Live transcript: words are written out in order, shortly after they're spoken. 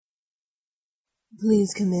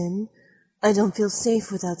Please come in. I don't feel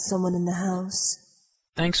safe without someone in the house.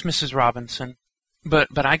 Thanks, Mrs. Robinson.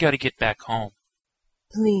 But I gotta get back home.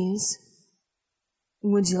 Please.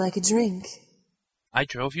 Would you like a drink? I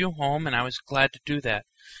drove you home, and I was glad to do that.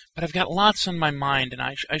 But I've got lots on my mind, and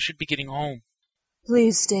I should be getting home.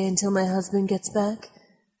 Please stay until my husband gets back.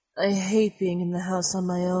 I hate being in the house on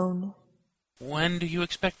my own. When do you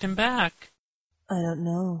expect him back? I don't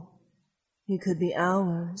know. It could be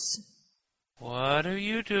hours. What are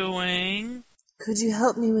you doing? Could you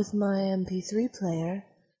help me with my MP3 player?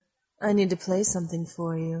 I need to play something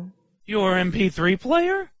for you. Your MP3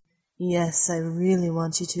 player? Yes, I really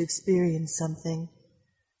want you to experience something.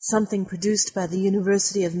 Something produced by the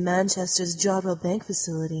University of Manchester's Jodrell bank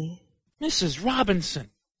facility. Mrs.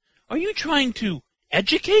 Robinson, are you trying to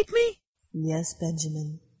educate me? Yes,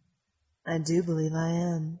 Benjamin. I do believe I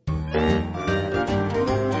am.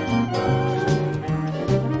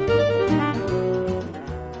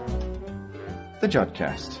 The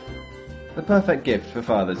Jodcast, the perfect gift for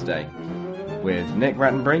Father's Day, with Nick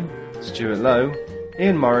Rattenbury, Stuart Lowe,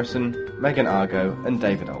 Ian Morrison, Megan Argo and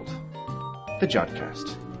David Alt. The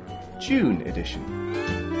Jodcast, June edition.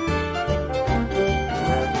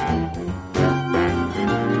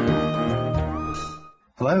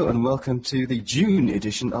 Hello and welcome to the June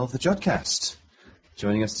edition of the Jodcast.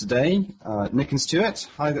 Joining us today are Nick and Stuart.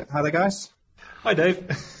 Hi there guys. Hi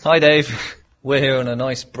Dave. Hi Dave. We're here on a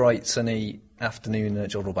nice bright sunny afternoon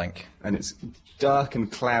at Jodrell Bank. And it's dark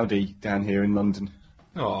and cloudy down here in London.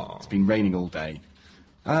 Aww. It's been raining all day.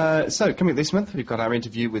 So, coming up this month, we've got our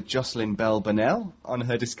interview with Jocelyn Bell-Burnell on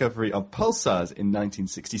her discovery of pulsars in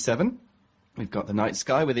 1967. We've got the night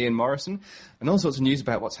sky with Ian Morrison, and all sorts of news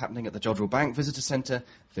about what's happening at the Jodrell Bank Visitor Centre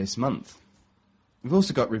this month. We've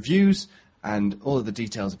also got reviews and all of the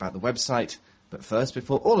details about the website, but first,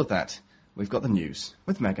 before all of that, we've got the news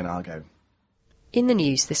with Megan Argo. In the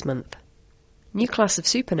news this month, new class of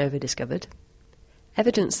supernova discovered,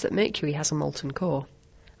 evidence that Mercury has a molten core,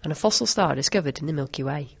 and a fossil star discovered in the Milky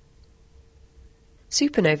Way.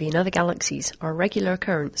 Supernovae in other galaxies are a regular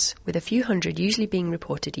occurrence, with a few hundred usually being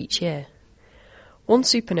reported each year. One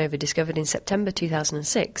supernova discovered in September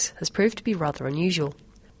 2006 has proved to be rather unusual.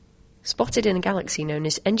 Spotted in a galaxy known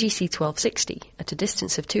as NGC 1260 at a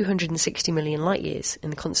distance of 260 million light-years in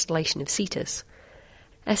the constellation of Cetus,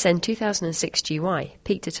 SN 2006 GY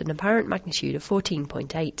peaked at an apparent magnitude of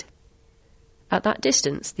 14.8. At that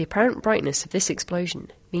distance, the apparent brightness of this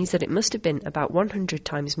explosion means that it must have been about 100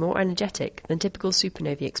 times more energetic than typical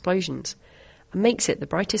supernovae explosions, and makes it the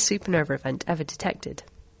brightest supernova event ever detected.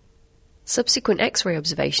 Subsequent X-ray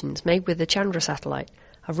observations made with the Chandra satellite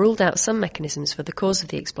have ruled out some mechanisms for the cause of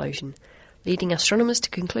the explosion, leading astronomers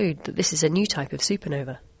to conclude that this is a new type of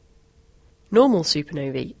supernova. Normal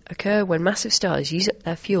supernovae occur when massive stars use up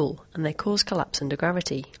their fuel and they cause collapse under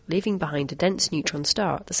gravity, leaving behind a dense neutron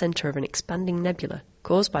star at the centre of an expanding nebula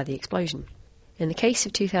caused by the explosion. In the case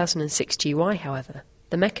of 2006 GY, however,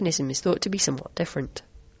 the mechanism is thought to be somewhat different.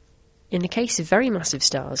 In the case of very massive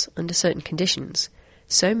stars, under certain conditions,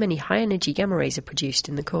 so many high-energy gamma rays are produced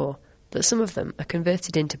in the core that some of them are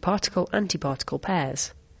converted into particle-antiparticle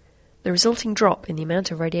pairs. The resulting drop in the amount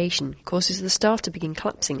of radiation causes the star to begin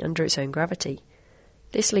collapsing under its own gravity.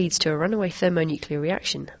 This leads to a runaway thermonuclear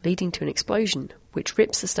reaction, leading to an explosion which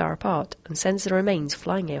rips the star apart and sends the remains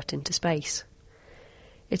flying out into space.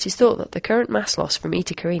 It is thought that the current mass loss from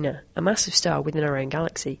Eta Carinae, a massive star within our own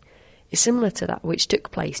galaxy, is similar to that which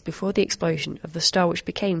took place before the explosion of the star which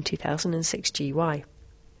became 2006 GY.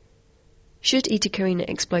 Should Eta Carinae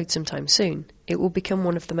explode sometime soon, it will become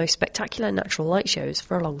one of the most spectacular natural light shows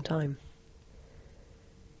for a long time.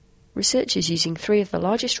 Researchers using 3 of the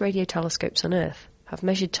largest radio telescopes on Earth have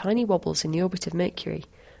measured tiny wobbles in the orbit of Mercury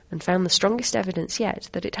and found the strongest evidence yet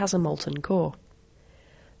that it has a molten core.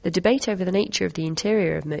 The debate over the nature of the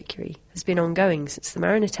interior of Mercury has been ongoing since the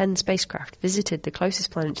Mariner 10 spacecraft visited the closest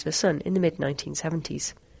planet to the Sun in the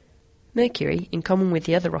mid-1970s. Mercury, in common with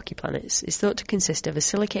the other rocky planets, is thought to consist of a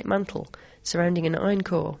silicate mantle surrounding an iron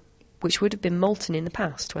core, which would have been molten in the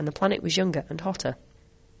past when the planet was younger and hotter.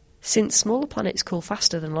 Since smaller planets cool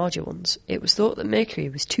faster than larger ones, it was thought that Mercury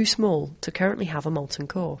was too small to currently have a molten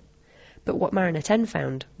core. But what Mariner 10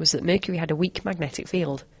 found was that Mercury had a weak magnetic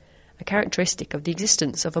field, a characteristic of the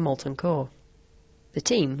existence of a molten core. The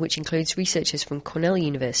team, which includes researchers from Cornell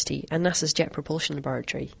University and NASA's Jet Propulsion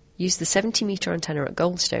Laboratory, used the 70-meter antenna at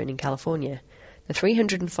Goldstone in California, the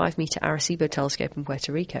 305-meter Arecibo telescope in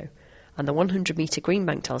Puerto Rico, and the 100-meter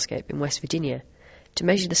Greenbank telescope in West Virginia to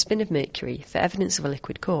measure the spin of Mercury for evidence of a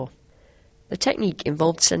liquid core. The technique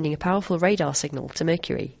involved sending a powerful radar signal to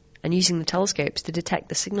Mercury and using the telescopes to detect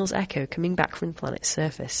the signal's echo coming back from the planet's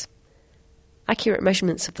surface. accurate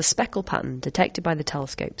measurements of the speckle pattern detected by the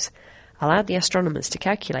telescopes allowed the astronomers to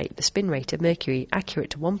calculate the spin rate of Mercury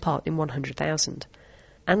accurate to 1 part in 100,000,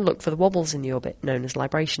 and look for the wobbles in the orbit known as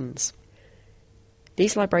librations.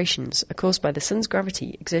 These librations are caused by the Sun's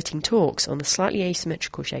gravity exerting torques on the slightly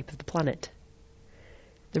asymmetrical shape of the planet.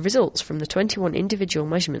 The results from the 21 individual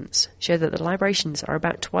measurements show that the librations are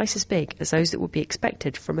about twice as big as those that would be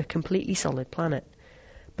expected from a completely solid planet,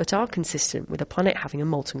 but are consistent with a planet having a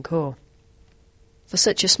molten core. For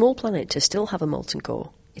such a small planet to still have a molten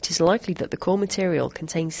core, it is likely that the core material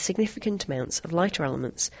contains significant amounts of lighter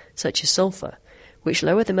elements, such as sulfur, which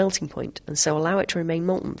lower the melting point and so allow it to remain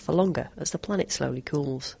molten for longer as the planet slowly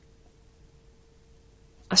cools.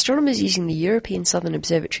 Astronomers using the European Southern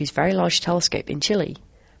Observatory's Very Large Telescope in Chile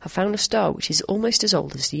have found a star which is almost as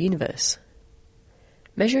old as the universe.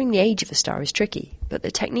 Measuring the age of a star is tricky, but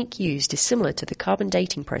the technique used is similar to the carbon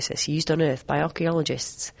dating process used on Earth by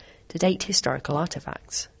archaeologists to date historical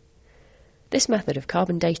artifacts. This method of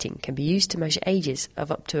carbon dating can be used to measure ages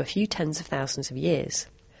of up to a few tens of thousands of years.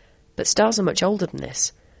 But stars are much older than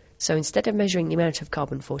this, so instead of measuring the amount of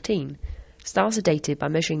carbon-14, stars are dated by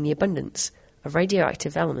measuring the abundance of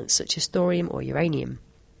radioactive elements such as thorium or uranium.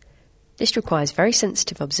 This requires very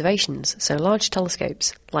sensitive observations, so large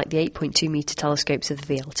telescopes, like the 8.2-metre telescopes of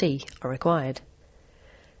the VLT, are required.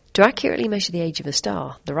 To accurately measure the age of a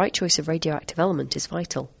star, the right choice of radioactive element is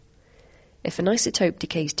vital. If an isotope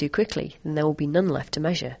decays too quickly, then there will be none left to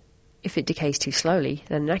measure. If it decays too slowly,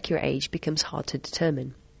 then an accurate age becomes hard to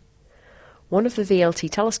determine. One of the VLT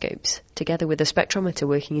telescopes, together with a spectrometer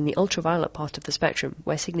working in the ultraviolet part of the spectrum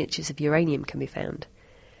where signatures of uranium can be found,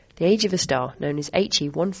 the age of a star, known as HE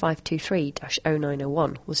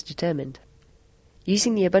 1523-0901, was determined.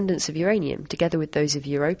 Using the abundance of uranium, together with those of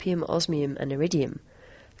europium, osmium and iridium,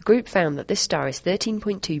 the group found that this star is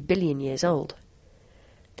 13.2 billion years old.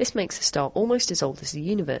 This makes the star almost as old as the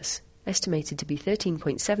universe, estimated to be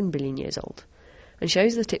 13.7 billion years old, and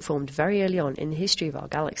shows that it formed very early on in the history of our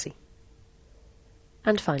galaxy.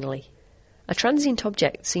 And finally, a transient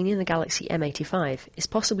object seen in the galaxy M85 is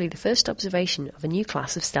possibly the first observation of a new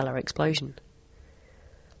class of stellar explosion.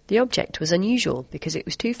 The object was unusual because it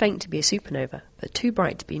was too faint to be a supernova, but too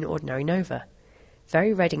bright to be an ordinary nova,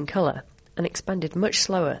 very red in colour, and expanded much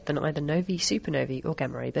slower than either novae, supernovae or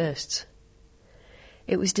gamma-ray bursts.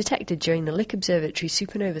 It was detected during the Lick Observatory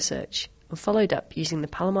supernova search and followed up using the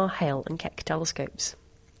Palomar, Hale and Keck telescopes.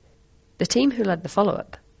 The team who led the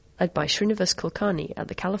follow-up, led by Srinivas Kulkarni at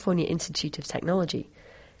the California Institute of Technology,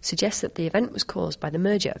 suggests that the event was caused by the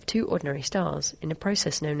merger of two ordinary stars in a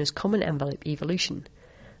process known as common envelope evolution,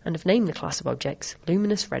 and have named the class of objects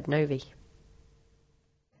luminous red novae.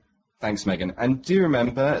 Thanks, Megan. And do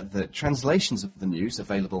remember that translations of the news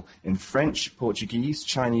available in French, Portuguese,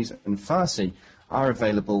 Chinese and Farsi are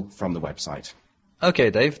available from the website. Okay,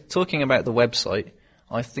 Dave, talking about the website,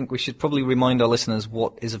 I think we should probably remind our listeners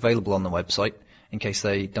what is available on the website, in case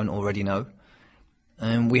they don't already know.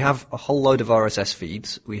 We have a whole load of RSS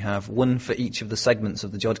feeds. We have one for each of the segments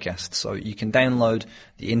of the Jodcast. So you can download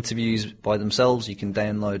the interviews by themselves, you can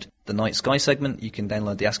download the Night Sky segment, you can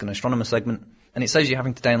download the Ask an Astronomer segment, and it saves you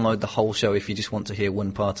having to download the whole show if you just want to hear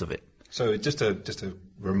one part of it. So just to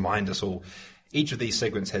remind us all, each of these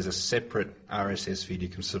segments has a separate RSS feed. You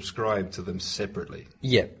can subscribe to them separately.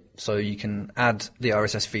 Yeah, so you can add the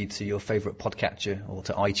RSS feed to your favourite podcatcher or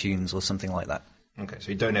to iTunes or something like that. Okay, so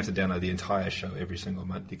you don't have to download the entire show every single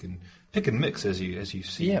month. You can pick and mix as you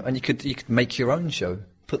see. Yeah, and you could make your own show.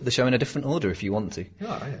 Put the show in a different order if you want to.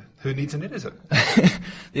 Oh, yeah. Who needs an editor?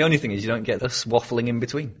 The only thing is you don't get us waffling in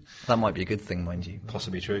between. That might be a good thing, mind you.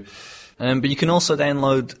 Possibly true. But you can also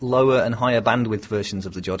download lower and higher bandwidth versions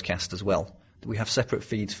of the Jodcast as well. We have separate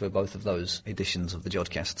feeds for both of those editions of the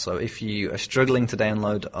Jodcast. So if you are struggling to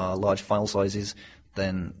download our large file sizes,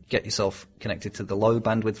 then get yourself connected to the low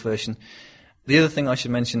bandwidth version. The other thing I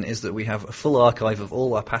should mention is that we have a full archive of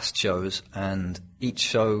all our past shows, and each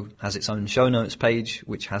show has its own show notes page,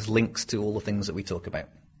 which has links to all the things that we talk about.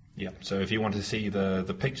 Yeah, so if you want to see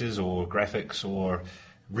the pictures or graphics or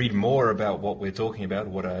read more about what we're talking about,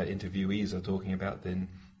 what our interviewees are talking about, then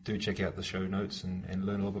do check out the show notes and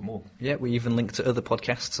learn a little bit more. Yeah, we even link to other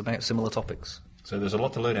podcasts about similar topics. So there's a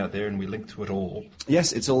lot to learn out there, and we link to it all.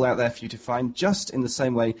 Yes, it's all out there for you to find, just in the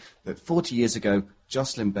same way that 40 years ago,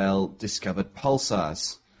 Jocelyn Bell discovered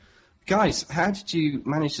pulsars. Guys, how did you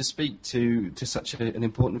manage to speak to such an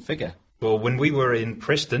important figure? Well, when we were in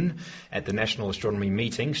Preston at the National Astronomy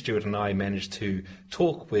meeting, Stuart and I managed to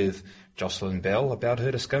talk with Jocelyn Bell about her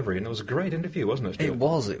discovery, and it was a great interview, wasn't it, Stuart? It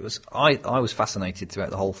was. I was fascinated throughout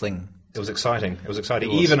the whole thing. It was exciting. It was exciting.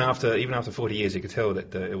 It was. Even after 40 years, you could tell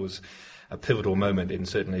that it was a pivotal moment in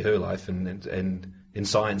certainly her life and in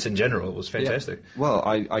science in general. It was fantastic. Yeah. Well,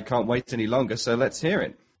 I can't wait any longer, so let's hear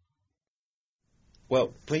it.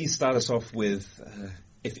 Well, please start us off with,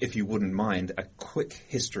 if you wouldn't mind, a quick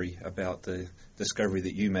history about the discovery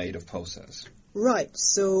that you made of pulsars. Right,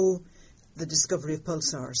 so the discovery of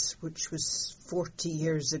pulsars, which was 40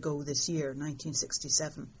 years ago this year,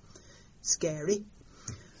 1967. Scary.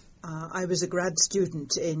 I was a grad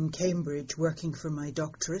student in Cambridge working for my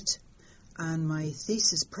doctorate, and my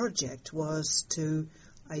thesis project was to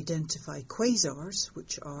identify quasars,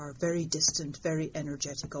 which are very distant, very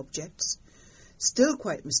energetic objects, still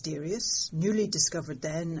quite mysterious, newly discovered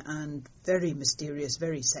then, and very mysterious,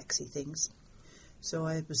 very sexy things. So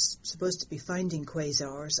I was supposed to be finding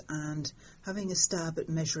quasars and having a stab at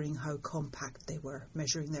measuring how compact they were,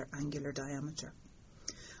 measuring their angular diameter.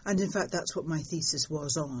 And in fact, that's what my thesis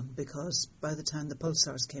was on, because by the time the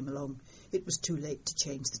pulsars came along, it was too late to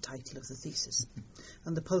change the title of the thesis.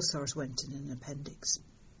 And the pulsars went in an appendix.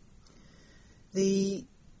 The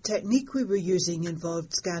technique we were using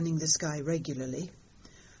involved scanning the sky regularly,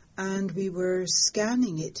 and we were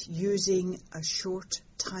scanning it using a short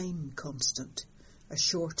time constant, a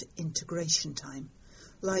short integration time,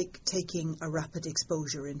 like taking a rapid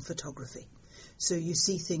exposure in photography. So you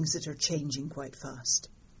see things that are changing quite fast.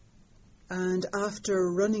 And after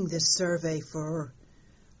running this survey for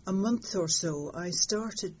a month or so, I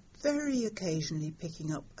started very occasionally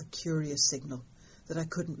picking up a curious signal that I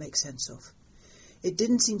couldn't make sense of. It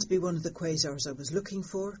didn't seem to be one of the quasars I was looking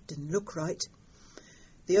for, didn't look right.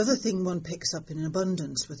 The other thing one picks up in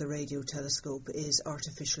abundance with a radio telescope is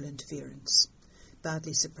artificial interference.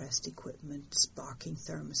 Badly suppressed equipment, sparking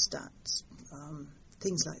thermostats,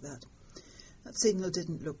 things like that. That signal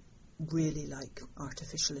didn't look really like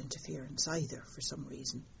artificial interference either, for some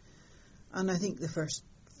reason. And I think the first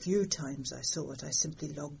few times I saw it, I simply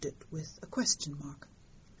logged it with a question mark.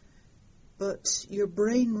 But your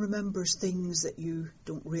brain remembers things that you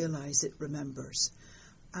don't realize it remembers.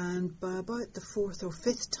 And by about the fourth or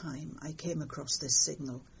fifth time I came across this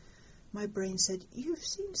signal, my brain said, "You've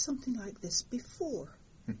seen something like this before."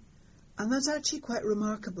 And that's actually quite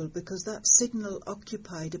remarkable, because that signal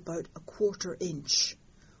occupied about a quarter inch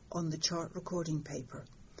on the chart recording paper.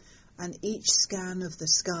 And each scan of the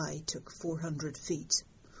sky took 400 feet,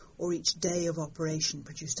 or each day of operation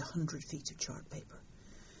produced 100 feet of chart paper.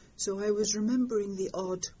 So I was remembering the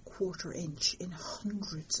odd quarter inch in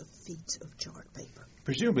hundreds of feet of chart paper.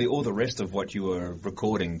 Presumably all the rest of what you were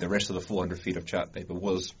recording, the rest of the 400 feet of chart paper,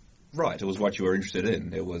 was right. It was what you were interested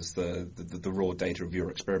in. It was the raw data of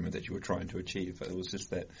your experiment that you were trying to achieve. It was just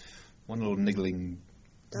that one little niggling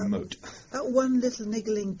mote. That one little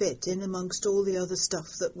niggling bit in amongst all the other stuff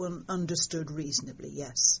that one understood reasonably,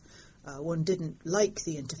 yes. One didn't like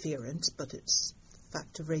the interference, but it's a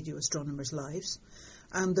fact of radio astronomers' lives.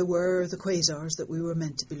 And there were the quasars that we were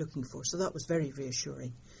meant to be looking for, so that was very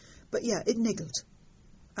reassuring. But yeah, it niggled.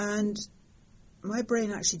 And my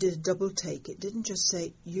brain actually did a double take. It didn't just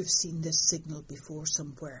say, "You've seen this signal before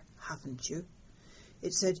somewhere, haven't you?"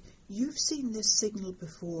 It said, "You've seen this signal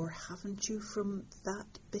before, haven't you, from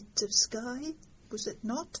that bit of sky? Was it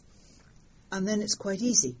not?" And then it's quite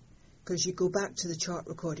easy, because you go back to the chart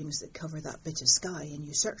recordings that cover that bit of sky and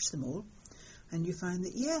you search them all, and you find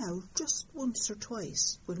that, yeah, just once or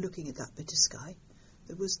twice when looking at that bit of sky,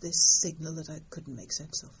 there was this signal that I couldn't make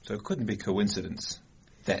sense of. So it couldn't be coincidence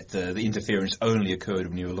that the interference only occurred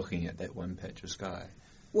when you were looking at that one patch of sky.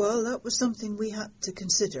 Well, that was something we had to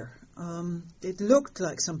consider. It looked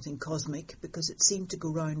like something cosmic because it seemed to go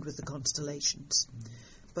round with the constellations,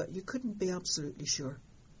 but you couldn't be absolutely sure.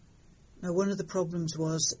 Now, one of the problems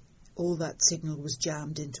was all that signal was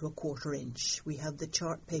jammed into a quarter inch. We had the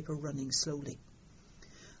chart paper running slowly.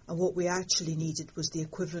 And what we actually needed was the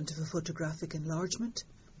equivalent of a photographic enlargement,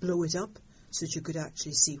 blow it up so that you could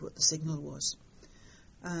actually see what the signal was.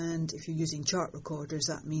 And if you're using chart recorders,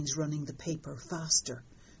 that means running the paper faster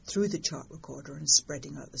through the chart recorder and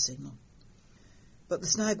spreading out the signal. But the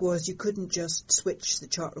snag was you couldn't just switch the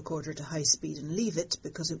chart recorder to high speed and leave it,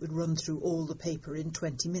 because it would run through all the paper in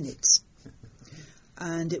 20 minutes.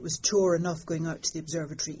 And it was chore enough going out to the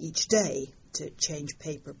observatory each day to change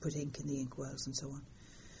paper, put ink in the inkwells and so on.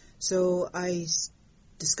 So I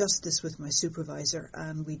discussed this with my supervisor,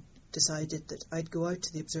 and we decided that I'd go out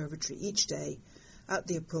to the observatory each day at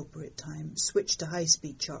the appropriate time, switch to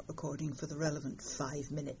high-speed chart recording for the relevant 5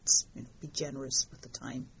 minutes, be generous with the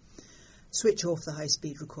time, switch off the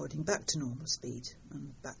high-speed recording back to normal speed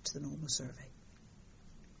and back to the normal survey.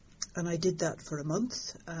 And I did that for a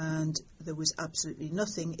month, and there was absolutely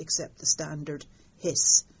nothing except the standard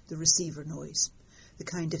hiss, the receiver noise.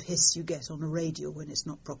 the kind of hiss you get on a radio when it's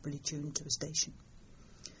not properly tuned to a station.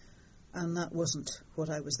 And that wasn't what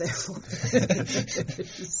I was there for.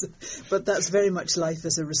 But that's very much life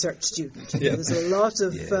as a research student. Yeah. There's a lot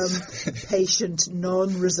of Yes. patient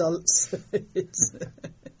non-results. It's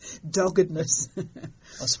doggedness.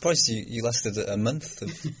 I'm surprised you lasted a month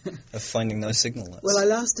of finding no signal. Well, I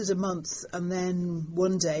lasted a month, and then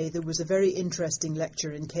one day there was a very interesting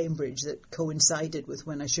lecture in Cambridge that coincided with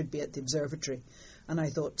when I should be at the observatory. And I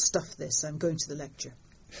thought, stuff this, I'm going to the lecture.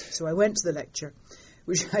 So I went to the lecture,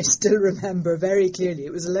 which I still remember very clearly.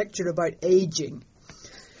 It was a lecture about aging.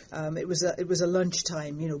 It was a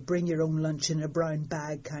lunchtime, bring your own lunch in a brown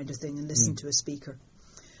bag kind of thing and listen to a speaker.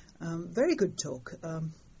 Very good talk.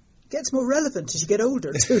 Gets more relevant as you get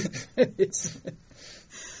older too.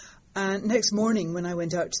 And next morning when I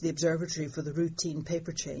went out to the observatory for the routine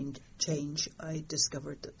paper change, I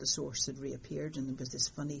discovered that the source had reappeared and there was this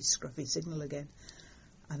funny scruffy signal again,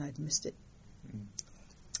 and I'd missed it.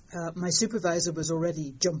 My supervisor was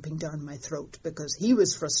already jumping down my throat because he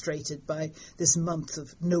was frustrated by this month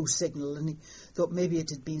of no signal, and he thought maybe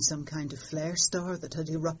it had been some kind of flare star that had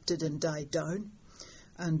erupted and died down,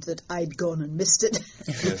 and that I'd gone and missed it.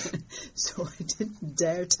 Yes. So I didn't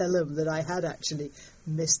dare tell him that I had actually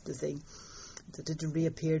missed the thing, that it had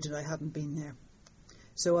reappeared and I hadn't been there.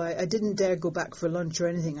 So I didn't dare go back for lunch or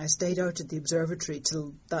anything. I stayed out at the observatory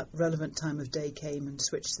till that relevant time of day came and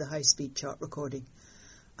switched to the high-speed chart recording.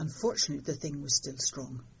 Unfortunately, the thing was still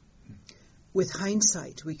strong. With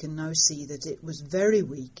hindsight, we can now see that it was very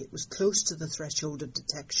weak. It was close to the threshold of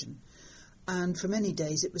detection. And for many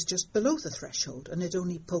days, it was just below the threshold, and it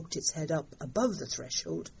only poked its head up above the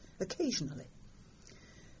threshold occasionally.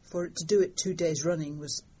 For it to do it 2 days running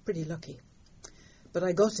was pretty lucky. But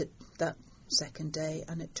I got it that second day,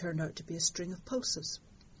 and it turned out to be a string of pulses.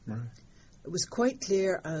 Right. It was quite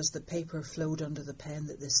clear as the paper flowed under the pen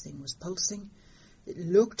that this thing was pulsing. It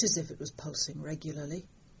looked as if it was pulsing regularly,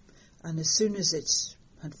 and as soon as it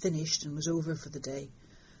had finished and was over for the day,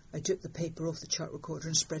 I took the paper off the chart recorder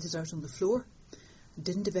and spread it out on the floor. I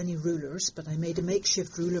didn't have any rulers, but I made a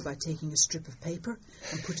makeshift ruler by taking a strip of paper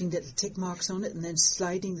and putting little tick marks on it and then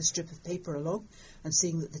sliding the strip of paper along and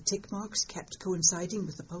seeing that the tick marks kept coinciding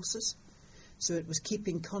with the pulses. So it was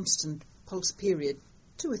keeping constant pulse period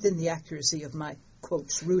to within the accuracy of my,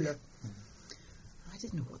 quotes, ruler. I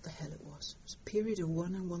didn't know what the hell it was. It was a period of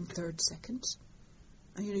 1 1/3 seconds.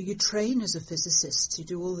 And, you train as a physicist, you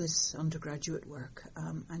do all this undergraduate work,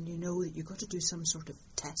 and you know that you've got to do some sort of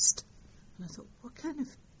test. And I thought, what kind of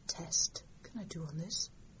test can I do on this?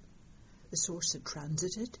 The source had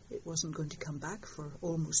transited. It wasn't going to come back for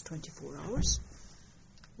almost 24 hours.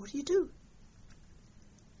 What do you do?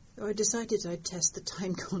 So I decided I'd test the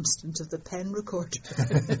time constant of the pen recorder.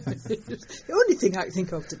 The only thing I could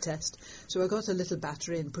think of to test. So I got a little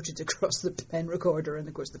battery and put it across the pen recorder, and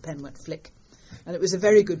of course the pen went flick. And it was a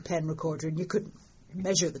very good pen recorder, and you couldn't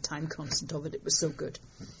measure the time constant of it. It was so good.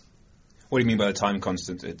 What do you mean by the time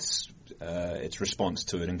constant? It's response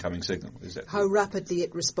to an incoming signal. Is that How rapidly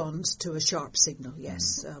it responds to a sharp signal,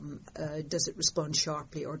 yes. Does it respond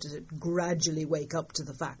sharply, or does it gradually wake up to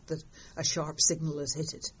the fact that a sharp signal has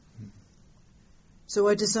hit it? So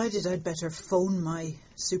I decided I'd better phone my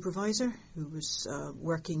supervisor, who was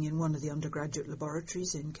working in one of the undergraduate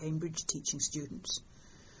laboratories in Cambridge teaching students.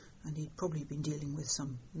 And he'd probably been dealing with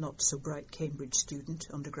some not-so-bright Cambridge student,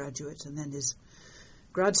 undergraduate, and then his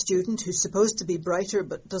grad student, who's supposed to be brighter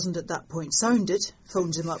but doesn't at that point sound it,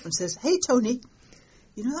 phones him up and says, "Hey, Tony,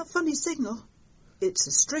 you know that funny signal? It's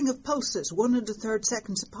a string of pulses, 1 1/3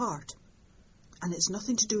 seconds apart. And it's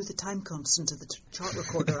nothing to do with the time constant of the chart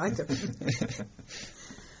recorder either."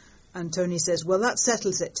 And Tony says, "Well, that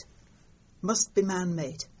settles it. Must be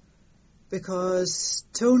man-made." Because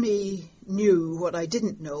Tony knew what I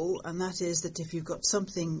didn't know, and that is that if you've got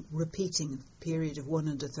something repeating a period of 1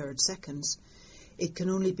 1/3 seconds, it can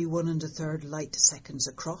only be 1 1/3 light seconds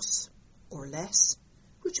across, or less,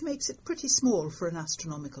 which makes it pretty small for an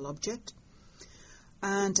astronomical object.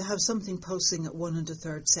 And to have something pulsing at 1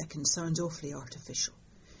 1/3 seconds sounds awfully artificial.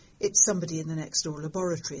 It's somebody in the next door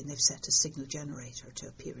laboratory and they've set a signal generator to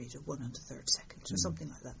a period of 1 1/3 seconds, or something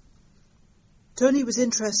like that. Tony was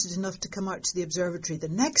interested enough to come out to the observatory the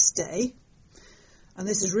next day, and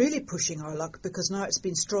this is really pushing our luck because now it's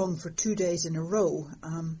been strong for 2 days in a row,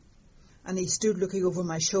 and he stood looking over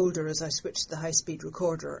my shoulder as I switched the high-speed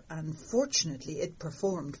recorder, and fortunately it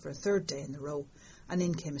performed for a 3rd day in a row, and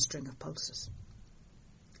in came a string of pulses.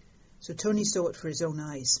 So Tony saw it for his own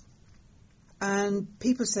eyes. And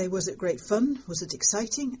people say, was it great fun? Was it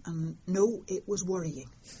exciting? And no, it was worrying.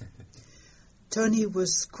 Tony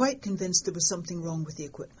was quite convinced there was something wrong with the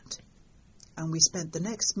equipment. And we spent the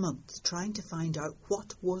next month trying to find out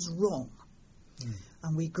what was wrong.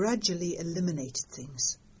 And we gradually eliminated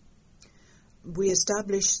things. We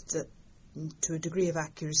established that, to a degree of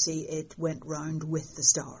accuracy, it went round with the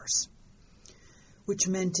stars, which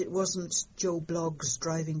meant it wasn't Joe Bloggs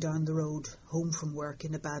driving down the road home from work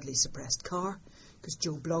in a badly suppressed car, because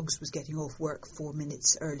Joe Bloggs was getting off work 4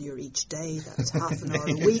 minutes earlier each day. That's half an hour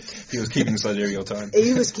a week. He was keeping sidereal time.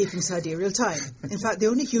 He was keeping sidereal time. In fact, the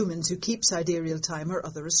only humans who keep sidereal time are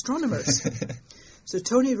other astronomers. So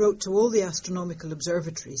Tony wrote to all the astronomical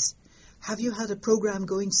observatories, have you had a program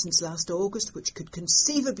going since last August which could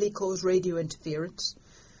conceivably cause radio interference?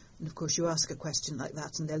 And of course you ask a question like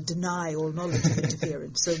that and they'll deny all knowledge of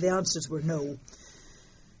interference. So the answers were no.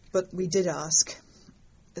 But we did ask.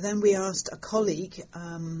 Then we asked a colleague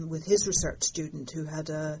with his research student who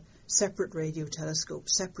had a separate radio telescope,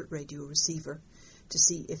 separate radio receiver, to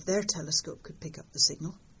see if their telescope could pick up the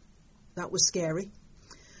signal. That was scary.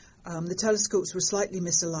 The telescopes were slightly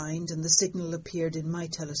misaligned and the signal appeared in my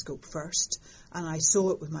telescope first, and I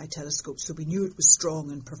saw it with my telescope, so we knew it was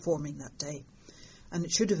strong and performing that day. And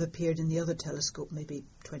it should have appeared in the other telescope maybe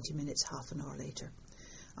 20 minutes, half an hour later.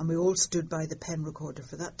 And we all stood by the pen recorder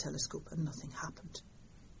for that telescope and nothing happened.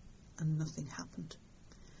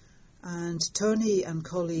 And Tony and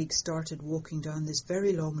colleagues started walking down this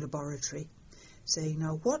very long laboratory, saying,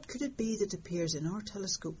 now, what could it be that appears in our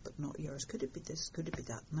telescope but not yours? Could it be this? Could it be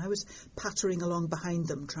that? And I was pattering along behind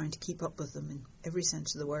them, trying to keep up with them in every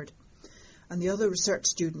sense of the word. And the other research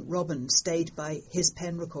student, Robin, stayed by his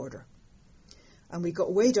pen recorder. And we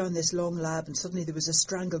got way down this long lab, and suddenly there was a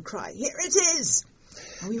strangled cry, here it is!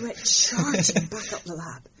 And we went charging back up the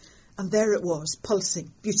lab. And there it was,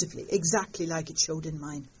 pulsing beautifully, exactly like it showed in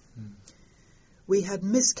mine. We had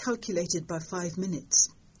miscalculated by 5 minutes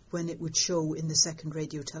when it would show in the second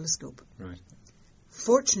radio telescope. Right.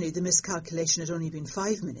 Fortunately, the miscalculation had only been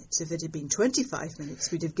 5 minutes. If it had been 25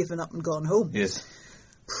 minutes, we'd have given up and gone home. Yes.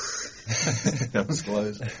 That was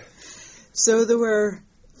close. So there were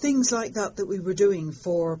things like that we were doing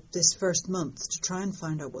for this first month to try and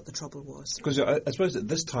find out what the trouble was. Because I suppose at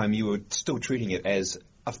this time you were still treating it as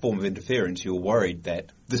a form of interference. You were worried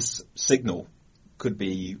that this signal could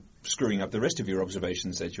be screwing up the rest of your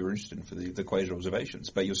observations that you were interested in for the quasar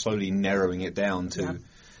observations, but you're slowly narrowing it down to,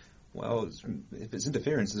 well, if it's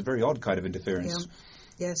interference, it's a very odd kind of interference.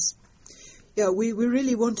 Yeah. Yes. Yeah, we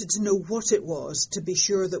really wanted to know what it was to be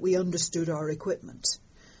sure that we understood our equipment,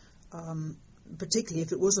 particularly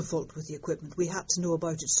if it was a fault with the equipment. We had to know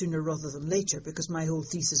about it sooner rather than later because my whole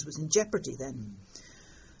thesis was in jeopardy then.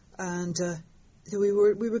 And we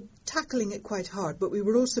were tackling it quite hard, but we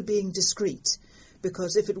were also being discreet.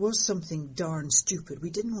 Because if it was something darn stupid,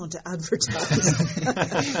 we didn't want to advertise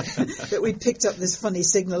that we'd picked up this funny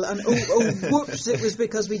signal and, whoops, it was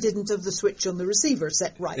because we didn't have the switch on the receiver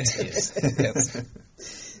set right. Yes.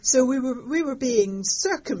 So we were being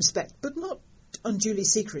circumspect, but not unduly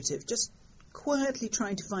secretive, just quietly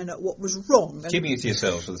trying to find out what was wrong. And keeping it to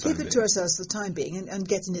yourselves for the time being. Keep it to ourselves for the time being and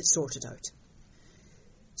getting it sorted out.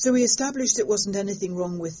 So we established it wasn't anything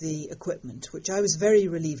wrong with the equipment, which I was very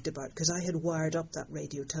relieved about because I had wired up that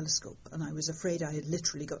radio telescope and I was afraid I had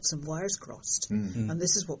literally got some wires crossed. And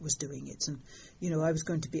this is what was doing it. And, I was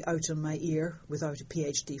going to be out on my ear without a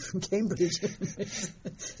PhD from Cambridge.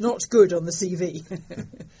 Not good on the CV.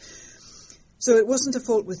 So it wasn't a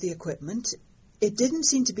fault with the equipment. It didn't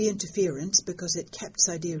seem to be interference because it kept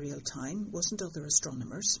sidereal time, wasn't other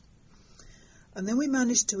astronomers. And then we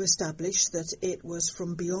managed to establish that it was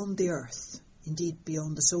from beyond the Earth, indeed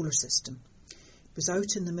beyond the solar system. It was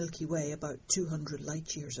out in the Milky Way about 200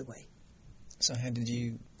 light years away. So how did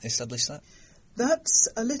you establish that? That's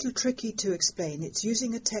a little tricky to explain. It's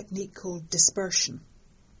using a technique called dispersion.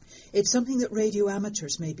 It's something that radio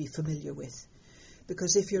amateurs may be familiar with.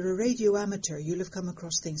 Because if you're a radio amateur, you'll have come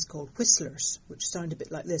across things called whistlers, which sound a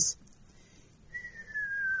bit like this.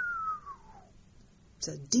 It's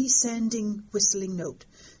a descending whistling note.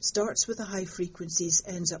 Starts with the high frequencies,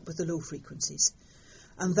 ends up with the low frequencies.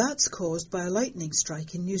 And that's caused by a lightning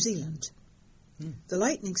strike in New Zealand. The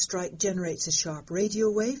lightning strike generates a sharp radio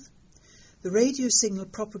wave. The radio signal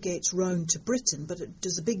propagates round to Britain, but it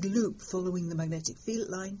does a big loop following the magnetic field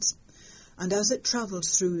lines. And as it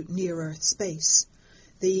travels through near-Earth space,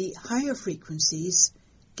 the higher frequencies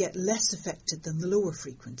get less affected than the lower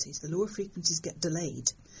frequencies. The lower frequencies get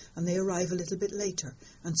delayed, and they arrive a little bit later,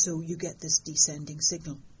 and so you get this descending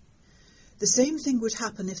signal. The same thing would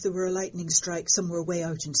happen if there were a lightning strike somewhere way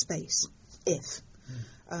out in space.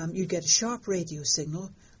 You'd get a sharp radio signal,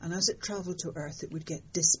 and as it travelled to Earth, it would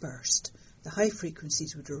get dispersed. The high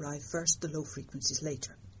frequencies would arrive first, the low frequencies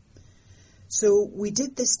later. So we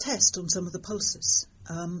did this test on some of the pulses,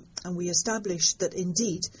 and we established that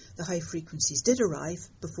indeed the high frequencies did arrive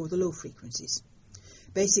before the low frequencies.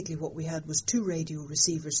 Basically what we had was 2 radio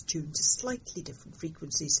receivers tuned to slightly different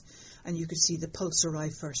frequencies, and you could see the pulse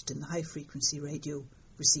arrive first in the high frequency radio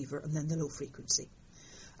receiver and then the low frequency.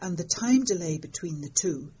 And the time delay between the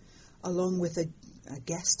two, along with a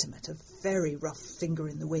guesstimate, a very rough finger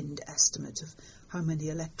in the wind estimate of how many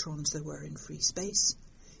electrons there were in free space,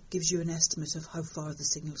 gives you an estimate of how far the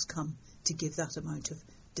signals come to give that amount of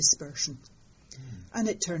dispersion. And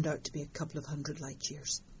it turned out to be a couple of 100 light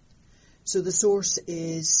years. So the source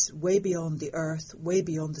is way beyond the Earth, way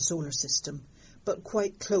beyond the solar system, but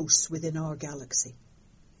quite close within our galaxy.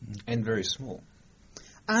 And very small.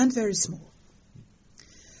 And very small.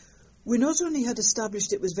 We not only had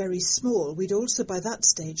established it was very small, we'd also by that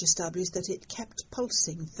stage established that it kept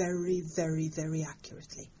pulsing very, very, very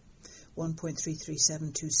accurately.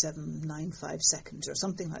 1.3372795 seconds or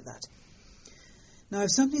something like that. Now,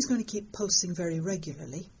 if something's going to keep pulsing very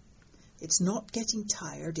regularly, it's not getting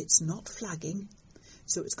tired, it's not flagging,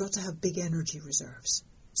 so it's got to have big energy reserves.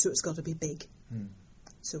 So it's got to be big.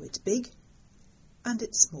 So it's big and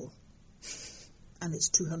it's small. And it's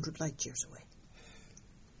 200 light years away.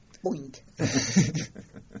 Boink.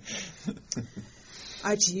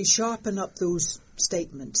 Actually, you sharpen up those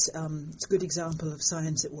statements. It's a good example of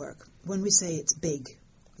science at work. When we say it's big,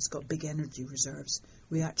 it's got big energy reserves,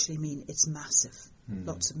 we actually mean it's massive,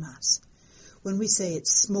 lots of mass. When we say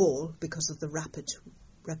it's small because of the rapid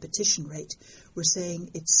repetition rate, we're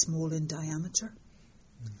saying it's small in diameter.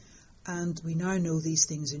 And we now know these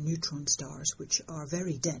things are neutron stars, which are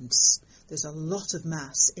very dense. There's a lot of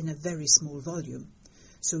mass in a very small volume.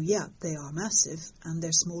 So yeah, they are massive and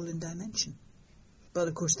they're small in dimension. But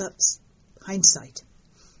of course that's hindsight.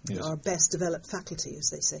 Yes. Our best developed faculty, as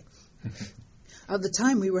they say. At the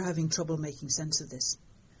time we were having trouble making sense of this.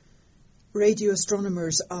 Radio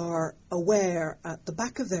astronomers are aware at the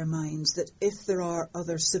back of their minds that if there are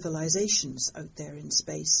other civilizations out there in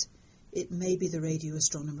space, it may be the radio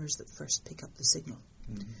astronomers that first pick up the signal.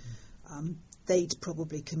 They'd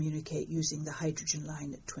probably communicate using the hydrogen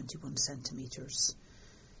line at 21 centimetres.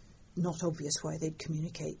 Not obvious why they'd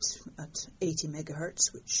communicate at 80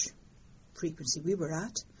 megahertz, which frequency we were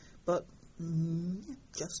at, but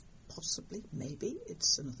just possibly, maybe,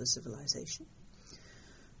 it's another civilization.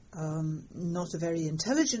 Not a very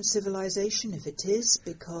intelligent civilization if it is,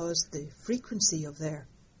 because the frequency of the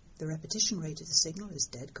repetition rate of the signal is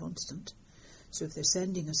dead constant. So if they're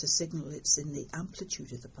sending us a signal, it's in the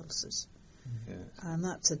amplitude of the pulses. Yes. And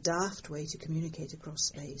that's a daft way to communicate across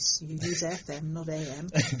space. You use FM, not AM.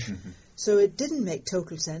 So it didn't make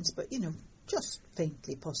total sense, but, just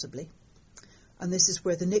faintly possibly. And this is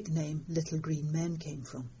where the nickname Little Green Men came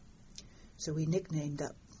from. So we nicknamed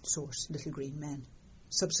that source Little Green Men.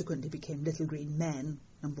 Subsequently became Little Green Men,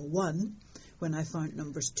 number 1, when I found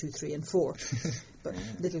numbers 2, 3 and 4. But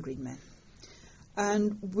Little Green Men.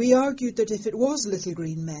 And we argued that if it was Little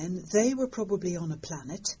Green Men, they were probably on a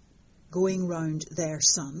planet going round their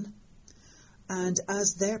sun, and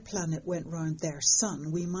as their planet went round their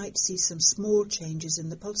sun, we might see some small changes in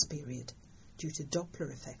the pulse period due to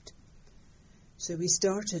Doppler effect. So we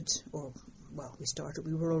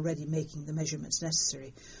were already making the measurements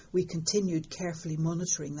necessary. We continued carefully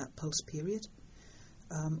monitoring that pulse period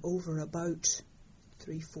over about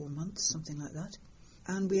 3-4 months, something like that.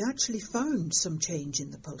 And we actually found some change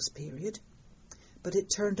in the pulse period, but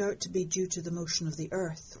it turned out to be due to the motion of the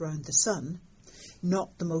Earth round the Sun,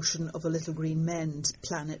 not the motion of a Little Green Men's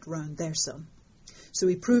planet round their sun. So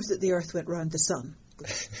we proved that the Earth went round the Sun,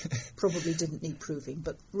 which probably didn't need proving,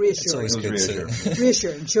 but reassuring. It's always good to...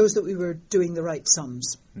 Reassuring, shows that we were doing the right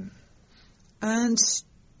sums. And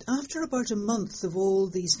after about a month of all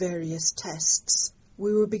these various tests,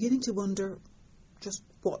 we were beginning to wonder just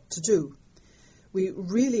what to do. We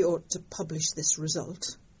really ought to publish this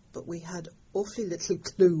result, but we had awfully little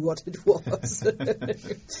clue what it was.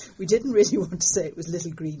 We didn't really want to say it was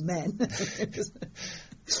Little Green Men.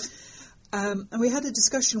 And we had a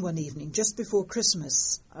discussion one evening just before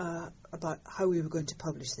Christmas about how we were going to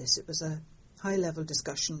publish this. It was a high-level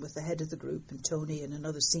discussion with the head of the group and Tony and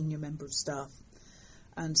another senior member of staff.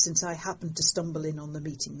 And since I happened to stumble in on the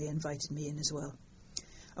meeting, they invited me in as well.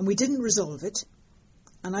 And we didn't resolve it.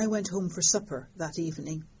 And I went home for supper that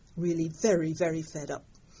evening, really very, very fed up.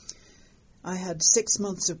 I had 6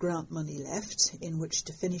 months of grant money left in which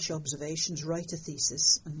to finish observations, write a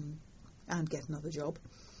thesis, and get another job.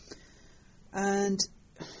 And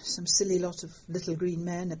some silly lot of Little Green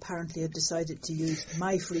Men apparently had decided to use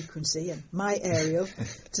my frequency and my aerial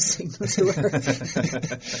to signal to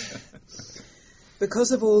Earth.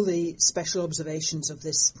 Because of all the special observations of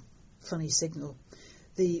this funny signal,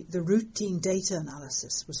 the routine data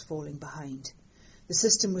analysis was falling behind. The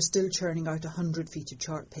system was still churning out 100 feet of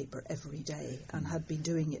chart paper every day and had been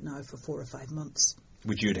doing it now for 4 or 5 months.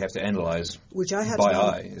 Which you'd have to analyse Which I had by to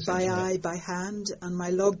eye. by eye, by hand, and my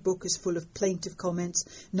logbook is full of plaintive comments.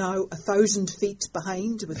 Now 1,000 feet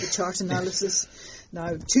behind with the chart analysis. Now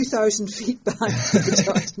 2,000 feet behind with the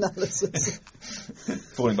chart analysis.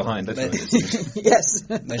 Falling behind, that's what it is.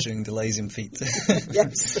 Yes. Measuring delays in feet.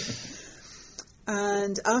 Yes.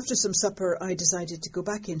 And after some supper, I decided to go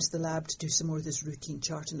back into the lab to do some more of this routine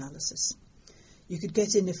chart analysis. You could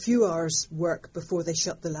get in a few hours' work before they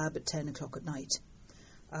shut the lab at 10 o'clock at night.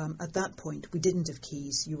 At that point, we didn't have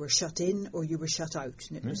keys. You were shut in or you were shut out,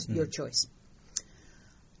 and it was your choice.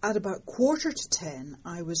 At about 9:45,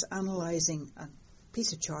 I was analysing a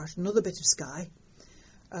piece of chart, another bit of sky.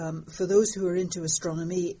 For those who are into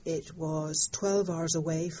astronomy, it was 12 hours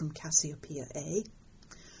away from Cassiopeia A,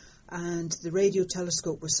 and the radio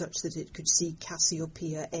telescope was such that it could see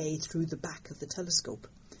Cassiopeia A through the back of the telescope.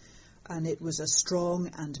 And it was a strong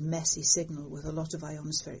and messy signal with a lot of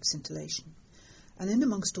ionospheric scintillation. And in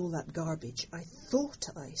amongst all that garbage, I thought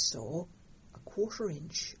I saw a 1/4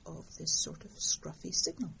 inch of this sort of scruffy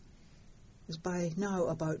signal. It was by now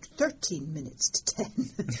about 13 minutes to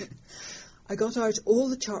 10. I got out all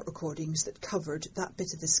the chart recordings that covered that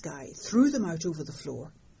bit of the sky, threw them out over the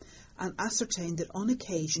floor, and ascertained that on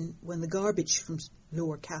occasion, when the garbage from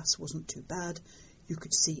lower Cass wasn't too bad, you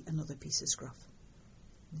could see another piece of scruff.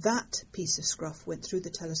 That piece of scruff went through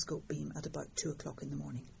the telescope beam at about 2 o'clock in the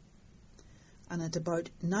morning. And at about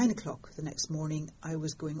 9 o'clock the next morning, I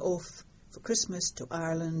was going off for Christmas to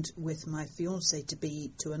Ireland with my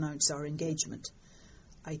fiancé-to-be to announce our engagement.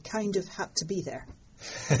 I kind of had to be there.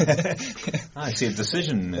 I see a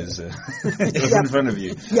decision is in front of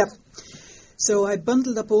you. Yep. So I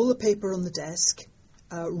bundled up all the paper on the desk,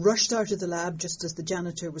 rushed out of the lab just as the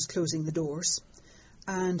janitor was closing the doors,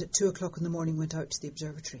 and at 2 o'clock in the morning went out to the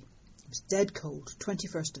observatory. It was dead cold,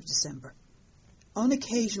 21st of December. On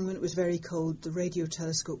occasion, when it was very cold, the radio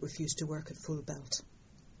telescope refused to work at full belt.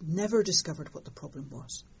 Never discovered what the problem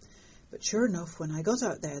was. But sure enough, when I got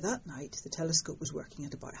out there that night, the telescope was working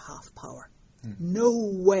at about half power. No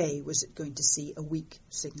way was it going to see a weak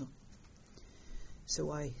signal.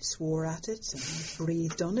 So I swore at it, and I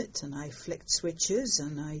breathed on it, and I flicked switches,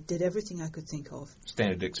 and I did everything I could think of.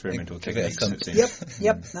 Standard experimental techniques. It seems.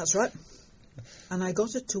 Yep, that's right. And I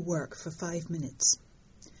got it to work for 5 minutes.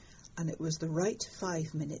 And it was the right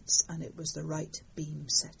 5 minutes, and it was the right beam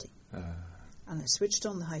setting. And I switched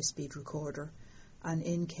on the high-speed recorder, and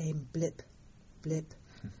in came blip, blip,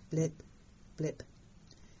 blip, blip.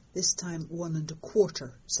 This time 1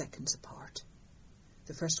 1/4 seconds apart.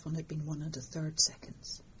 The first one had been 1 1/3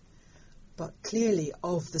 seconds. But clearly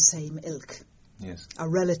of the same ilk. Yes. A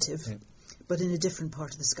relative, but in a different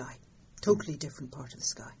part of the sky. Totally different part of the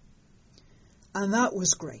sky. And that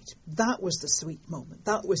was great. That was the sweet moment.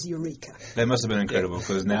 That was eureka. That must have been incredible,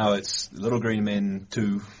 because now it's Little Green Men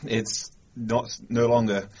 2. It's no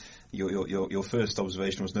longer your first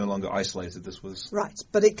observation was no longer isolated. This was right,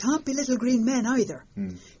 but it can't be Little Green Men either,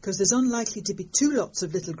 because there's unlikely to be 2 lots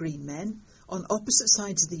of Little Green Men on opposite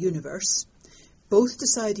sides of the universe, both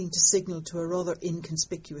deciding to signal to a rather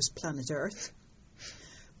inconspicuous planet Earth.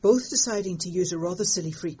 Both deciding to use a rather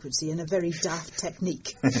silly frequency and a very daft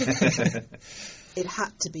technique. It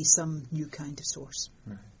had to be some new kind of source.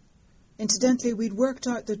 Right. Incidentally, we'd worked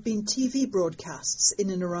out there'd been TV broadcasts in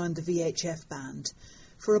and around the VHF band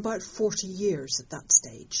for about 40 years at that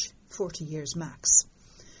stage, 40 years max.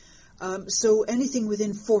 So anything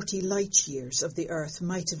within 40 light years of the Earth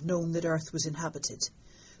might have known that Earth was inhabited.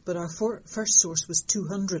 But our first source was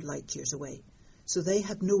 200 light years away, so they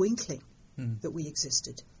had no inkling that we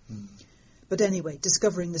existed. But anyway,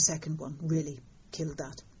 discovering the second one really killed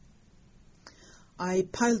that. I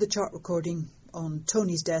piled the chart recording on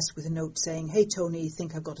Tony's desk with a note saying, "Hey Tony,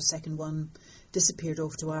 think I've got a second one." Disappeared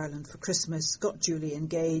off to Ireland for Christmas, got Julie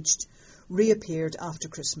engaged, reappeared after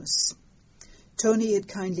Christmas. Tony had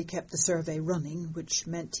kindly kept the survey running, which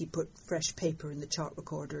meant he put fresh paper in the chart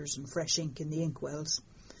recorders and fresh ink in the inkwells.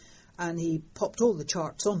 And he popped all the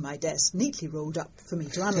charts on my desk, neatly rolled up for me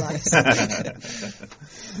to analyse.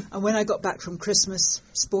 And when I got back from Christmas,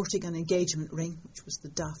 sporting an engagement ring, which was the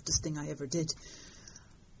daftest thing I ever did,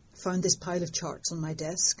 found this pile of charts on my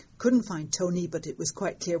desk. Couldn't find Tony, but it was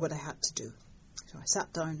quite clear what I had to do. So I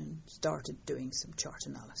sat down and started doing some chart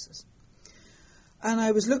analysis. And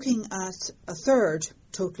I was looking at a third,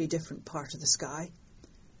 totally different part of the sky,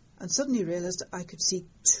 and suddenly realised I could see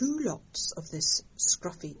 2 lots of this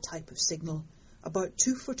scruffy type of signal about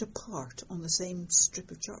 2 foot apart on the same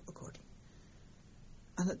strip of chart recording.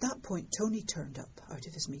 And at that point, Tony turned up out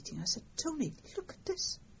of his meeting. I said, Tony, look at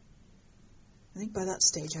this. I think by that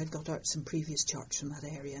stage I'd got out some previous charts from that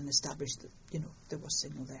area and established that, there was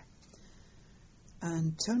signal there.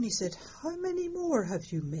 And Tony said, how many more have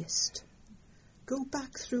you missed? Go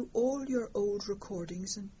back through all your old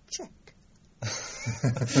recordings and check.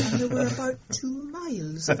 And there were about 2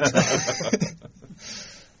 miles of time.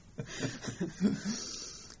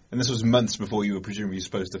 And this was months before you were presumably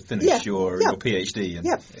supposed to finish your PhD.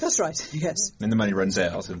 Yeah, that's right, yes. And the money runs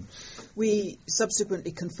out. And we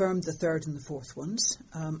subsequently confirmed the third and the fourth ones,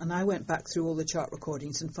 and I went back through all the chart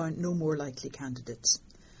recordings and found no more likely candidates.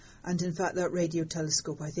 And in fact, that radio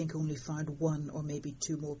telescope, I think, only found 1 or maybe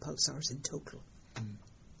 2 more pulsars in total. Mm.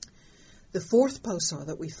 The fourth pulsar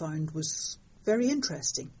that we found was very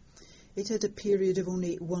interesting. It had a period of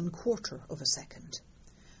only 1/4 of a second,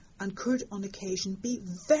 and could on occasion be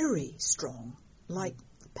very strong, like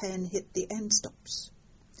the pen hit the end stops.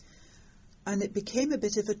 And it became a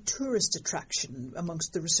bit of a tourist attraction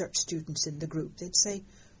amongst the research students in the group. They'd say,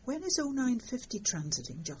 when is 0950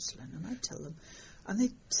 transiting, Jocelyn? And I'd tell them. And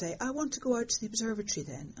they'd say, I want to go out to the observatory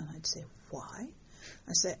then. And I'd say, why?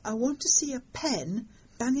 I'd say, I want to see a pen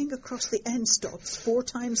banging across the end stops 4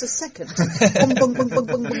 times a second. Bung, bung, bung, bung,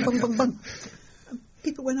 bung, bung, bung, bung, bung.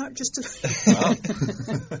 People went out just to...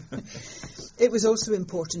 It was also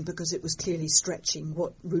important because it was clearly stretching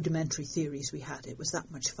what rudimentary theories we had. It was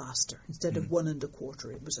that much faster. Instead of 1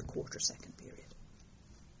 1/4, it was a 1/4 second period.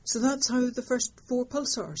 So that's how the first 4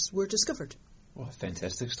 pulsars were discovered. What a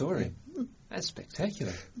fantastic story. That's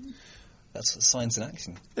spectacular. That's science in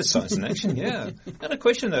action. It's science in action, yeah. And a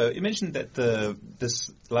question, though. You mentioned that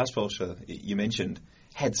this last pulsar you mentioned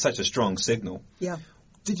had such a strong signal. Yeah.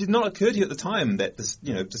 Did it not occur to you at the time that this,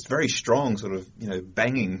 this very strong sort of,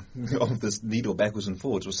 banging of this needle backwards and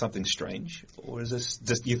forwards was something strange? Or is this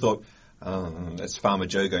just, you thought, oh, that's Farmer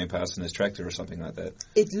Joe going past in his tractor or something like that?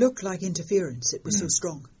 It looked like interference. It was so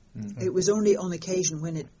strong. Mm. It was only on occasion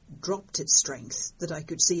when it dropped its strength that I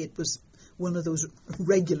could see it was one of those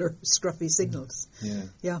regular scruffy signals.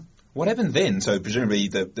 Yeah. What happened then? So presumably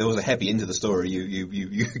there was a happy end to the story.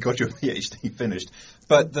 You got your PhD finished,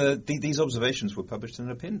 but these observations were published in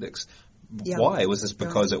an appendix. Yeah. Why? Was this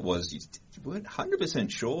because it was you weren't 100%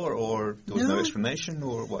 sure, or there was no explanation,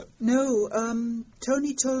 or what? No.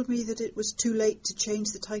 Tony told me that it was too late to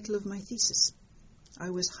change the title of my thesis. I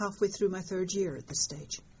was halfway through my 3rd year at this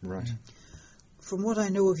stage. Right. From what I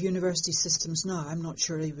know of university systems now, I'm not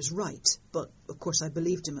sure he was right, but of course I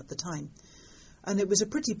believed him at the time. And it was a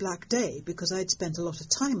pretty black day because I'd spent a lot of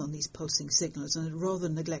time on these pulsing signals and had rather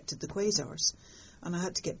neglected the quasars. And I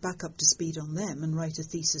had to get back up to speed on them and write a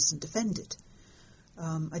thesis and defend it.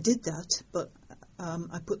 I did that, but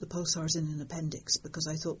I put the pulsars in an appendix because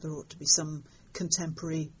I thought there ought to be some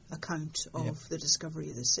contemporary account of the discovery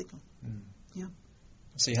of this signal. Mm. Yeah.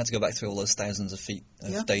 So you had to go back through all those thousands of feet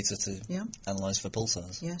of data to analyse for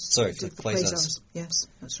pulsars? Yes. Sorry, for quasars. Yes,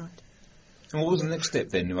 that's right. And what was the next step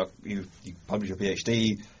then? You published your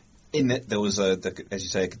PhD. In that there was, as you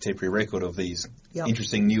say, a contemporary record of these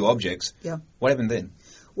interesting new objects. Yeah. What happened then?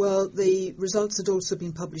 Well, the results had also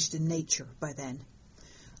been published in Nature by then.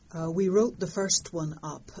 We wrote the first one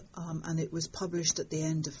up, and it was published at the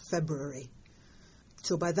end of February.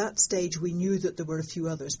 So by that stage we knew that there were a few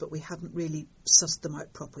others, but we hadn't really sussed them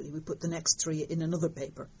out properly. We put the next 3 in another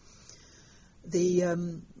paper.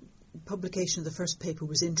 The publication of the first paper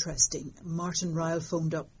was interesting. Martin Ryle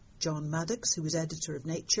phoned up John Maddox, who was editor of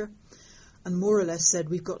Nature, and more or less said,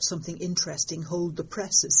 we've got something interesting, hold the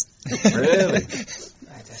presses. Really?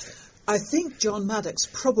 I think John Maddox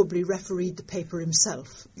probably refereed the paper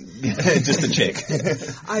himself. Just to check.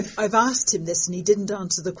 I've asked him this and he didn't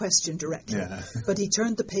answer the question directly, but he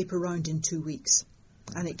turned the paper round in 2 weeks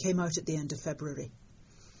and it came out at the end of February.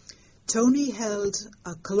 Tony held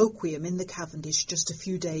a colloquium in the Cavendish just a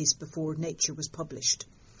few days before Nature was published,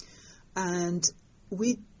 and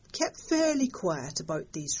we kept fairly quiet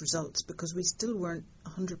about these results because we still weren't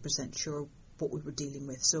 100% sure what we were dealing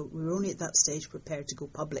with, so we were only at that stage prepared to go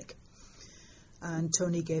public. And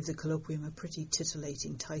Tony gave the colloquium a pretty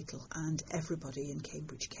titillating title, and everybody in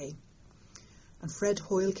Cambridge came. And Fred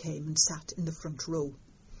Hoyle came and sat in the front row.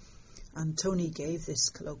 And Tony gave this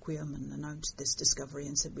colloquium and announced this discovery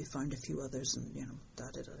and said we found a few others and,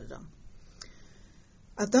 da-da-da-da-da.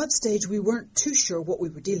 At that stage, we weren't too sure what we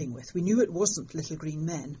were dealing with. We knew it wasn't little green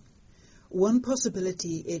men. One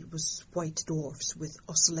possibility, it was white dwarfs with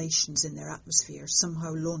oscillations in their atmosphere,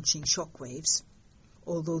 somehow launching shock waves,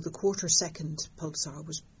 although the 1/4 second pulsar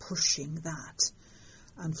was pushing that.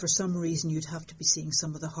 And for some reason, you'd have to be seeing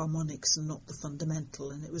some of the harmonics and not the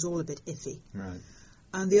fundamental, and it was all a bit iffy. Right.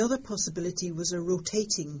 And the other possibility was a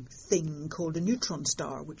rotating thing called a neutron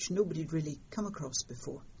star, which nobody had really come across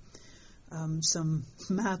before. Some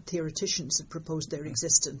mad theoreticians had proposed their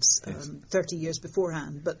existence 30 years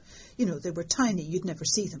beforehand, but, they were tiny, you'd never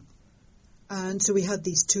see them. And so we had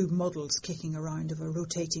these two models kicking around of a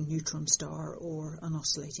rotating neutron star or an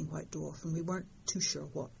oscillating white dwarf, and we weren't too sure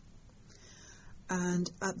what. And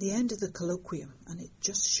at the end of the colloquium, and it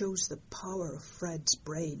just shows the power of Fred's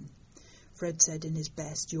brain, Fred said in his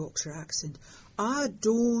best Yorkshire accent, "I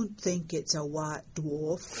don't think it's a white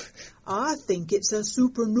dwarf. I think it's a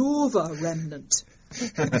supernova remnant."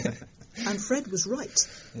 And Fred was right.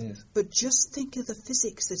 Yes. But just think of the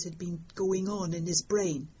physics that had been going on in his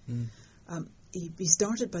brain. He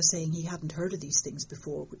started by saying he hadn't heard of these things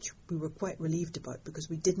before, which we were quite relieved about because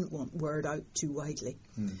we didn't want word out too widely.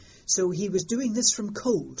 So he was doing this from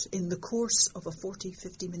cold in the course of a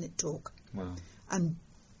 50-minute talk. Wow. And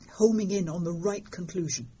homing in on the right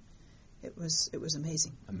conclusion. It was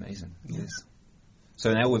amazing. Amazing, Yeah. yes.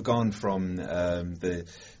 So now we've gone from the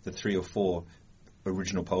 3 or 4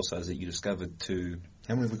 original pulsars that you discovered to,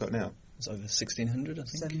 how many have we got now? It's over 1,600, I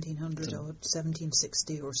think. 1,700 or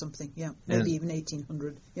 1,760 or something, yeah. Maybe even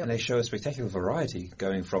 1,800. Yep. And they show a spectacular variety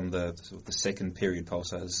going from the sort of the second period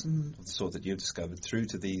pulsars of the sort that you've discovered through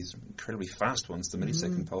to these incredibly fast ones, the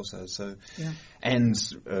millisecond pulsars. So, Yeah. and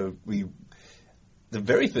the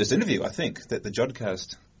very first interview, I think, that the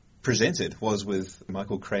Jodcast presented was with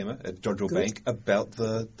Michael Kramer at Jodrell Good. Bank about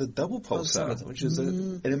the double pulsar, which is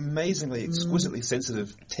an amazingly, exquisitely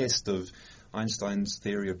sensitive test of Einstein's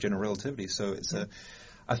theory of general relativity. So it's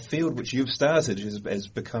a field which you've started has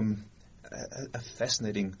become a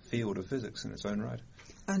fascinating field of physics in its own right.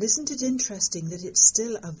 And isn't it interesting that it's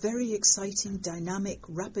still a very exciting, dynamic,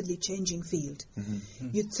 rapidly changing field?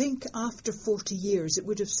 You'd think after 40 years it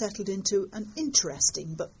would have settled into an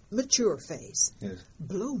interesting but mature phase. Yes.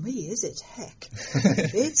 Blow me, is it? Heck.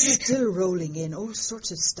 It's still rolling in all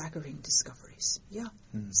sorts of staggering discoveries. Yeah,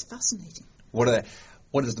 it's fascinating. What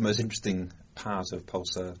is the most interesting part of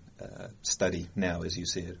pulsar study now, as you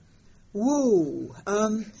see it? Whoa.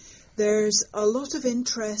 There's a lot of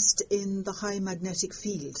interest in the high magnetic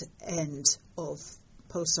field end of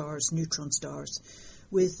pulsars, neutron stars,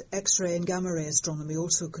 with X-ray and gamma-ray astronomy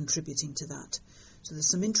also contributing to that. So there's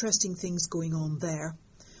some interesting things going on there.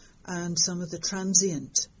 And some of the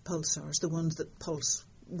transient pulsars, the ones that pulse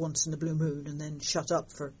once in a blue moon and then shut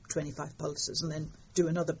up for 25 pulses and then do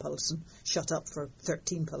another pulse and shut up for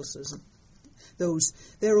 13 pulses. And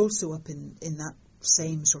they're also up in that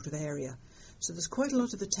same sort of area. So there's quite a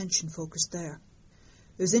lot of attention focused there.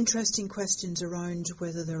 There's interesting questions around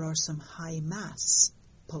whether there are some high-mass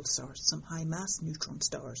pulsars, some high-mass neutron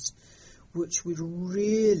stars, which would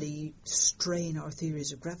really strain our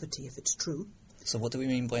theories of gravity if it's true. So what do we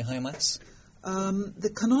mean by high mass?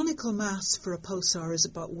 The canonical mass for a pulsar is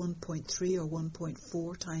about 1.3 or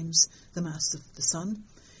 1.4 times the mass of the Sun.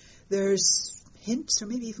 There's hints, or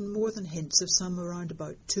maybe even more than hints, of some around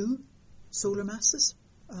about 2 solar masses.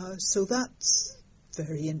 So that's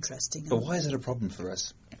very interesting. But why is it a problem for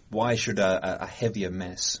us? Why should a heavier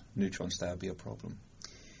mass neutron star be a problem?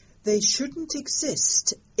 They shouldn't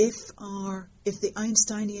exist if the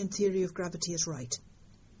Einsteinian theory of gravity is right,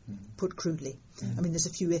 put crudely. I mean, there's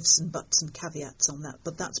a few ifs and buts and caveats on that,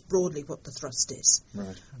 but that's broadly what the thrust is.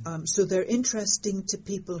 Right. So they're interesting to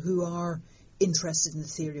people who are interested in the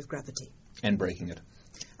theory of gravity. And breaking it.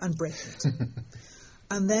 And breaking it.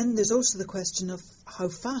 And then there's also the question of how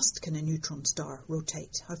fast can a neutron star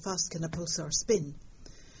rotate? How fast can a pulsar spin?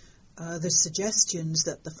 There's suggestions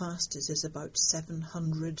that the fastest is about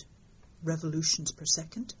 700 revolutions per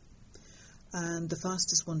second. And the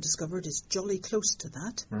fastest one discovered is jolly close to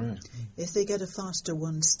that. Right. If they get a faster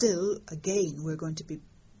one still, again, we're going to be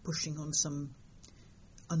pushing on some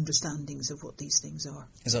understandings of what these things are.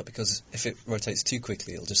 Is that because if it rotates too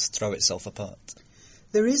quickly, it'll just throw itself apart?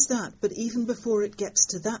 There is that, but even before it gets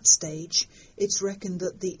to that stage, it's reckoned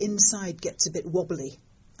that the inside gets a bit wobbly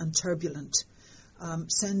and turbulent,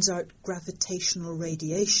 sends out gravitational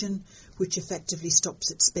radiation, which effectively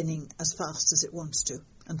stops it spinning as fast as it wants to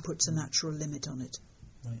and puts a natural limit on it.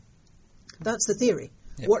 Right. That's the theory.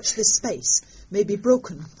 Yep. Watch this space. May be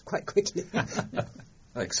broken quite quickly.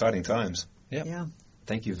 Exciting times. Yep. Yeah,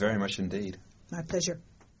 Thank you very much indeed. my pleasure.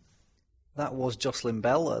 That was Jocelyn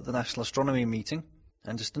Bell at the National Astronomy meeting.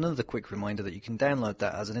 And just another quick reminder that you can download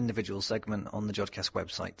that as an individual segment on the Jodcast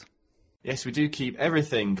website. Yes, we do keep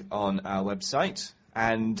everything on our website,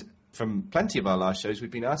 and from plenty of our last shows, we've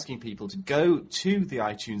been asking people to go to the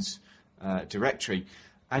iTunes directory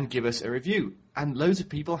and give us a review. And loads of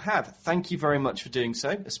people have. Thank you very much for doing so,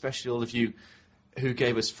 especially all of you who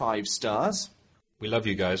gave us 5 stars. We love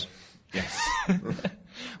you guys. Yes.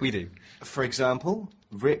 We do. For example,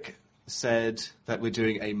 Rick said that we're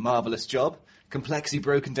doing a marvellous job, complexly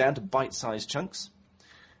broken down to bite-sized chunks.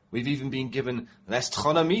 We've even been given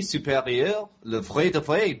l'astronomie supérieure, le vrai de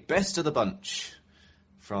vrai, best of the bunch,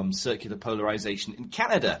 from Circular Polarization in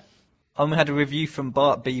Canada. We had a review from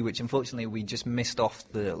Bart B, which unfortunately we just missed off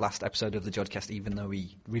the last episode of the Jodcast, even though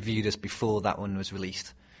he reviewed us before that one was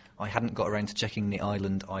released. I hadn't got around to checking the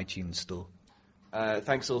Island iTunes store.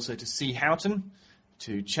 Thanks also to C. Houghton,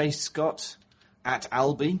 to Chase Scott, at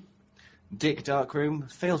Albie, Dick Darkroom,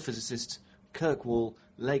 Failed Physicist, Kirk Wall,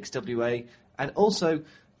 Lakes WA, and also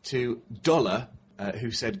to Dollar,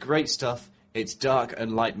 who said, great stuff, it's dark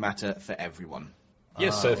and light matter for everyone.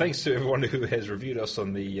 Yes, so thanks to everyone who has reviewed us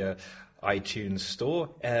on the iTunes store.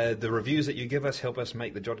 The reviews that you give us help us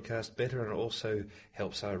make the Jodcast better, and it also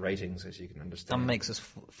helps our ratings, as you can understand. And makes us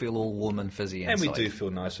feel all warm and fuzzy inside. And we do feel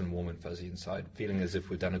nice and warm and fuzzy inside, feeling as if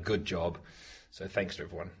we've done a good job. So thanks to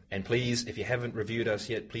everyone. And please, if you haven't reviewed us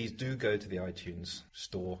yet, please do go to the iTunes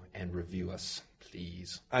store and review us,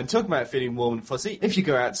 please. And talking about feeling warm and fuzzy, if you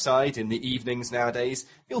go outside in the evenings nowadays,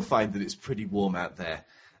 you'll find that it's pretty warm out there.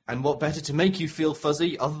 And what better to make you feel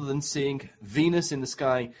fuzzy other than seeing Venus in the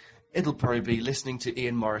sky? It'll probably be listening to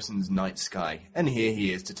Ian Morrison's Night Sky. And here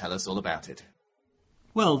he is to tell us all about it.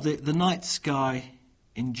 Well, the night sky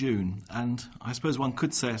in June, and I suppose one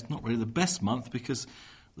could say it's not really the best month because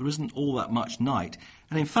there isn't all that much night.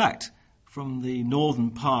 And in fact, from the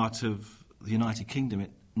northern part of the United Kingdom,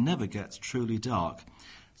 it never gets truly dark.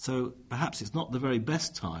 So perhaps it's not the very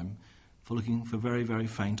best time for looking for very, very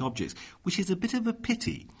faint objects, which is a bit of a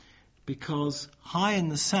pity because high in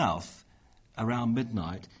the south, around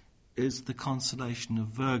midnight, is the constellation of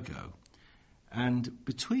Virgo. And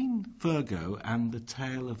between Virgo and the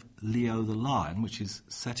tail of Leo the Lion, which is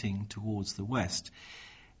setting towards the west,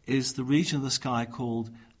 is the region of the sky called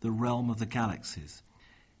the realm of the galaxies.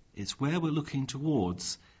 It's where we're looking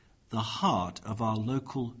towards the heart of our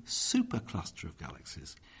local supercluster of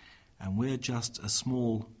galaxies. And we're just a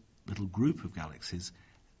small little group of galaxies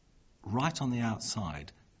right on the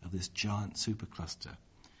outside of this giant supercluster.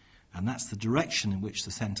 And that's the direction in which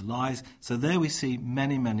the centre lies. So there we see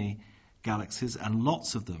many, many galaxies, and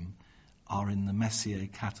lots of them are in the Messier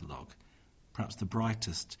catalogue. Perhaps the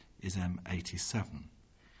brightest is M87.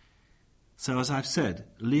 So as I've said,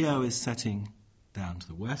 Leo is setting down to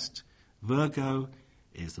the west, Virgo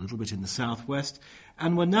is a little bit in the southwest,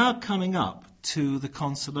 and we're now coming up to the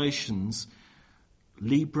constellations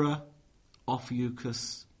Libra,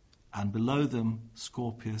 Ophiuchus, and below them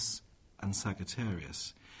Scorpius and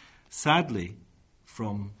Sagittarius. Sadly,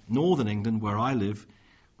 from northern England, where I live,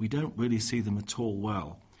 we don't really see them at all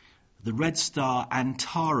well. The red star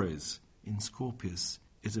Antares in Scorpius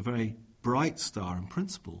is a very bright star in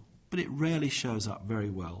principle, but it rarely shows up very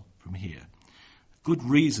well from here. Good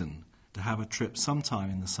reason to have a trip sometime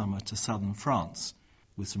in the summer to southern France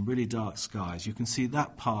with some really dark skies. You can see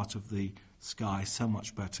that part of the sky so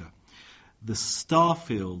much better. The star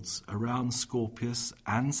fields around Scorpius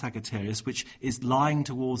and Sagittarius, which is lying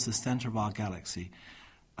towards the centre of our galaxy,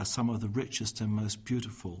 are some of the richest and most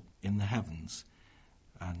beautiful in the heavens.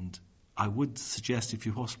 And I would suggest, if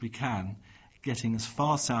you possibly can, getting as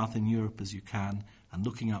far south in Europe as you can and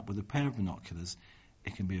looking up with a pair of binoculars,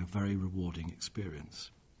 it can be a very rewarding experience.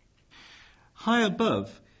 High above,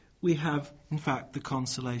 we have, in fact, the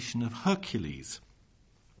constellation of Hercules.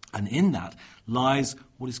 And in that lies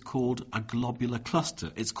what is called a globular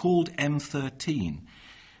cluster. It's called M13.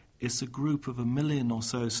 It's a group of 1 million or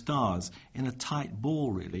so stars in a tight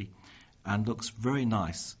ball, really, and looks very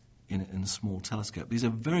nice in a small telescope. These are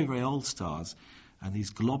very, very old stars, and these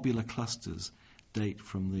globular clusters date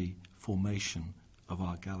from the formation of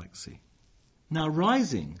our galaxy. Now,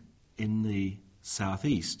 rising in the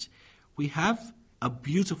southeast, we have a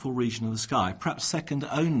beautiful region of the sky, perhaps second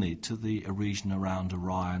only to the region around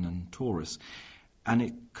Orion and Taurus, and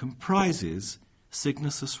it comprises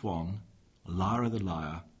Cygnus the Swan, Lyra the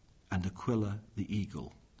Lyre, and Aquila the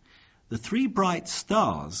Eagle. The 3 bright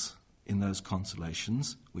stars in those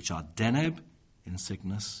constellations, which are Deneb in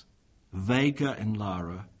Cygnus, Vega in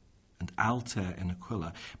Lyra, and Altair in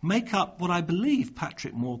Aquila, make up what I believe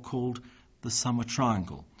Patrick Moore called the summer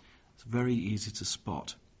triangle. It's very easy to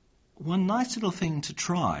spot. One nice little thing to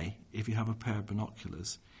try, if you have a pair of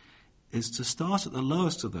binoculars, is to start at the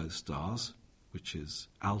lowest of those stars, which is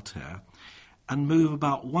Altair, and move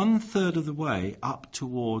about 1/3 of the way up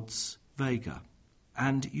towards Vega.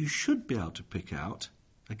 And you should be able to pick out,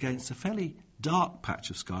 against a fairly dark patch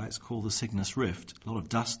of sky, it's called the Cygnus Rift, a lot of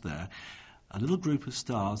dust there, a little group of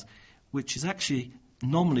stars which is actually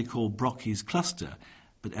nominally called Brockie's cluster,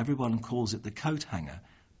 but everyone calls it the coat hanger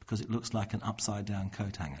because it looks like an upside-down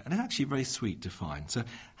coat hanger. And it's actually very sweet to find. So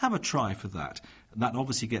have a try for that. And that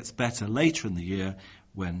obviously gets better later in the year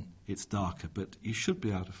when it's darker, but you should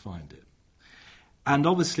be able to find it. And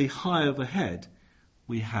obviously high overhead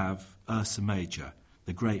we have Ursa Major,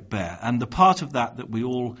 the Great Bear. And the part of that we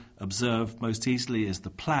all observe most easily is the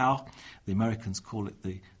plough. The Americans call it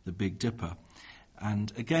the Big Dipper.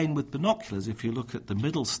 And again, with binoculars, if you look at the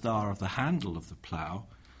middle star of the handle of the plough,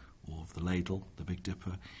 or of the ladle, the Big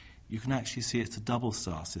Dipper, you can actually see it's a double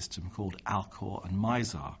star system called Alcor and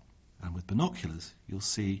Mizar. And with binoculars, you'll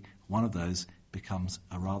see one of those becomes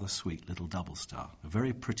a rather sweet little double star. A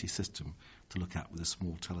very pretty system to look at with a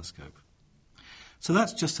small telescope. So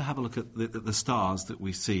that's just to have a look at the stars that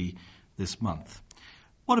we see this month.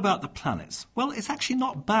 What about the planets? Well, it's actually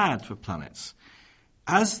not bad for planets.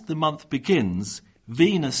 As the month begins,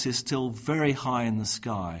 Venus is still very high in the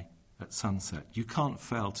sky at sunset. You can't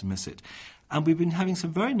fail to miss it. And we've been having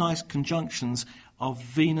some very nice conjunctions of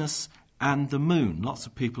Venus and the Moon. Lots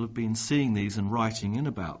of people have been seeing these and writing in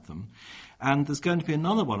about them. And there's going to be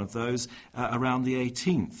another one of those around the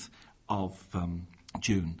 18th of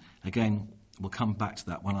June. Again, we'll come back to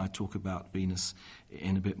that when I talk about Venus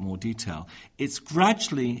in a bit more detail. It's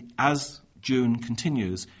gradually, as June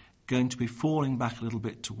continues, going to be falling back a little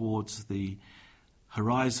bit towards the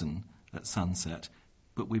horizon at sunset,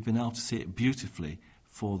 but we've been able to see it beautifully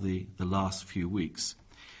for the last few weeks.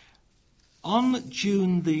 On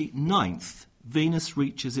June the 9th, Venus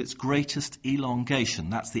reaches its greatest elongation.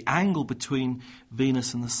 That's the angle between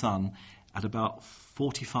Venus and the Sun at about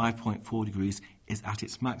 45.4 degrees is at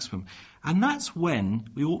its maximum. And that's when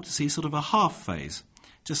we ought to see sort of a half phase,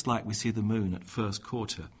 just like we see the Moon at first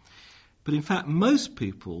quarter. But in fact, most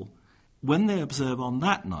people, when they observe on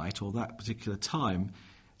that night or that particular time,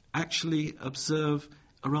 actually observe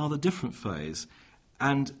a rather different phase.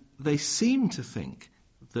 And they seem to think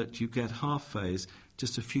that you get half phase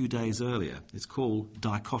just a few days earlier. It's called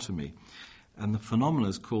dichotomy. And the phenomenon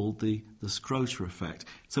is called the scrotal effect.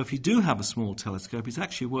 So if you do have a small telescope, it's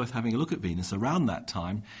actually worth having a look at Venus around that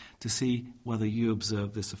time to see whether you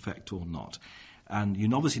observe this effect or not. And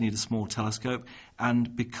you obviously need a small telescope,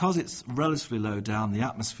 and because it's relatively low down, the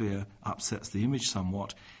atmosphere upsets the image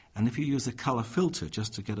somewhat. And if you use a colour filter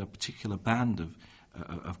just to get a particular band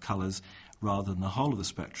of colours rather than the whole of the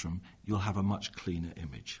spectrum, you'll have a much cleaner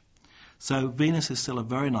image. So Venus is still a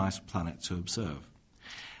very nice planet to observe.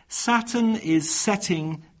 Saturn is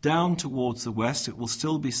setting down towards the west. It will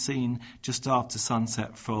still be seen just after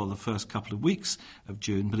sunset for the first couple of weeks of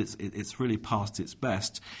June, but it's really past its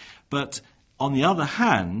best. But on the other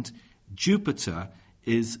hand, Jupiter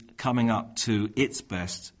is coming up to its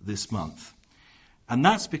best this month. And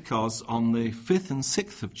that's because on the 5th and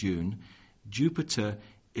 6th of June, Jupiter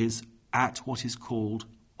is at what is called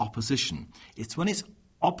opposition. It's when it's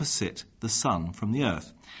opposite the Sun from the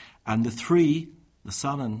Earth. And the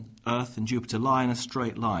Sun and Earth and Jupiter lie in a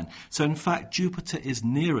straight line. So in fact, Jupiter is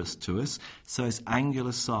nearest to us, so its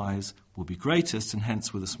angular size will be greatest, and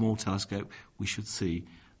hence with a small telescope we should see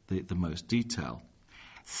the most detail.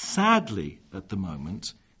 Sadly, at the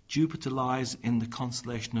moment, Jupiter lies in the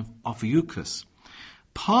constellation of Ophiuchus,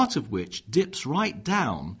 part of which dips right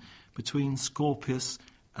down between Scorpius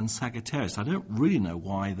and Sagittarius. I don't really know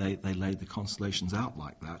why they laid the constellations out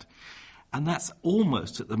like that. And that's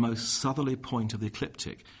almost at the most southerly point of the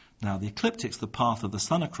ecliptic. Now, the ecliptic's the path of the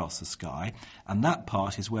Sun across the sky, and that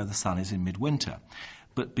part is where the Sun is in midwinter.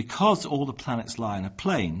 But because all the planets lie in a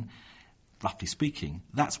plane, roughly speaking,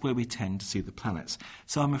 that's where we tend to see the planets.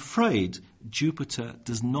 So I'm afraid Jupiter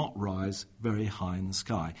does not rise very high in the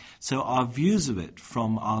sky. So our views of it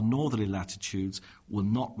from our northerly latitudes will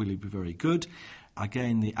not really be very good.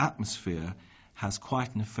 Again, the atmosphere has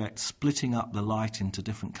quite an effect, splitting up the light into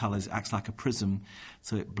different colours. It acts like a prism,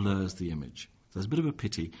 so it blurs the image. So it's a bit of a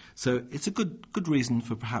pity. So it's a good reason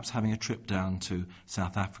for perhaps having a trip down to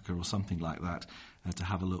South Africa or something like that to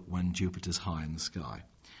have a look when Jupiter's high in the sky.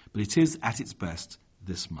 But it is at its best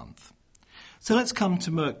this month. So let's come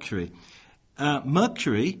to Mercury.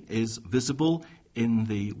 Mercury is visible in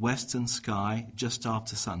the western sky just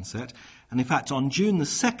after sunset. And in fact, on June the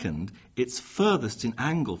 2nd, it's furthest in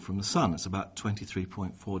angle from the Sun. It's about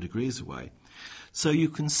 23.4 degrees away. So you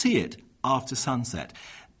can see it after sunset,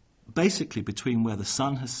 basically between where the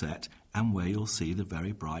Sun has set and where you'll see the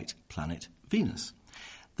very bright planet Venus.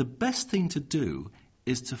 The best thing to do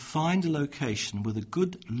is to find a location with a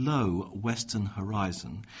good low western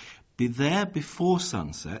horizon, be there before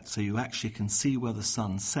sunset so you actually can see where the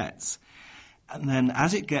Sun sets, And then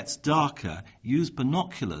as it gets darker, use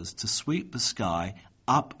binoculars to sweep the sky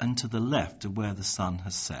up and to the left of where the sun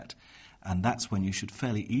has set. And that's when you should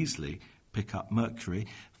fairly easily pick up Mercury.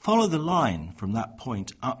 Follow the line from that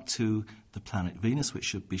point up to the planet Venus, which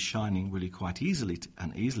should be shining really quite easily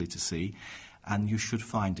to see, and you should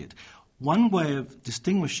find it. One way of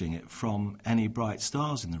distinguishing it from any bright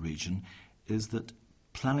stars in the region is that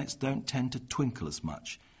planets don't tend to twinkle as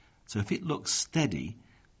much. So if it looks steady,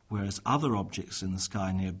 whereas other objects in the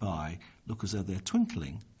sky nearby look as though they're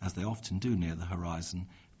twinkling, as they often do near the horizon,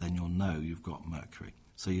 then you'll know you've got Mercury.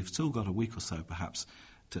 So you've still got a week or so perhaps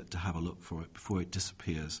to have a look for it before it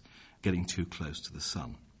disappears, getting too close to the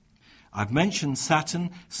sun. I've mentioned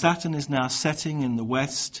Saturn. Saturn is now setting in the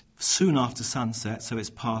west soon after sunset, so it's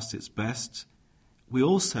past its best. We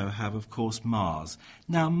also have, of course, Mars.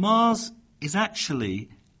 Now, Mars is actually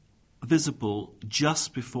visible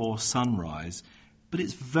just before sunrise, but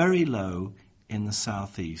it's very low in the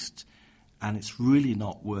southeast, and it's really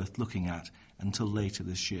not worth looking at until later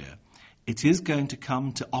this year. It is going to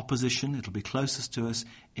come to opposition. It'll be closest to us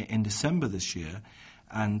in December this year,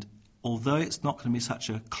 and although it's not going to be such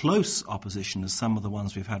a close opposition as some of the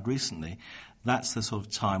ones we've had recently, that's the sort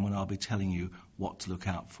of time when I'll be telling you what to look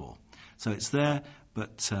out for. So it's there,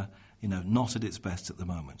 but not at its best at the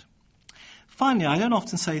moment. Finally, I don't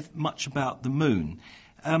often say much about the moon.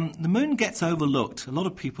 The moon gets overlooked. A lot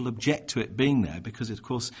of people object to it being there because it, of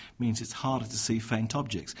course, means it's harder to see faint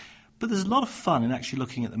objects. But there's a lot of fun in actually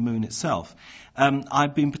looking at the moon itself.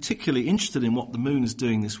 I've been particularly interested in what the moon is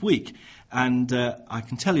doing this week, and I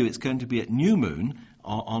can tell you it's going to be at new moon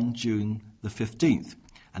on June the 15th.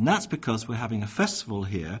 And that's because we're having a festival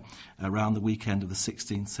here around the weekend of the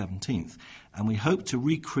 16th, 17th. And we hope to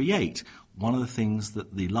recreate one of the things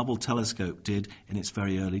that the Lovell telescope did in its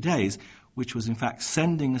very early days, which was in fact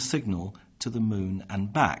sending a signal to the moon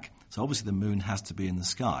and back. So obviously the moon has to be in the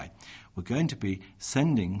sky. We're going to be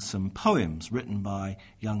sending some poems written by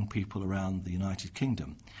young people around the United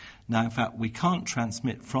Kingdom. Now, in fact, we can't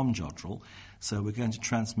transmit from Jodrell, so we're going to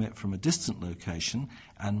transmit from a distant location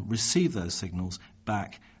and receive those signals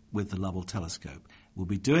back with the Lovell telescope. We'll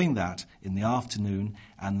be doing that in the afternoon,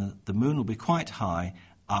 and the moon will be quite high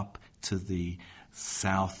up to the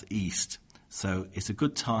southeast. So it's a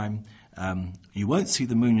good time. You won't see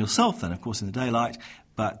the moon yourself then, of course, in the daylight,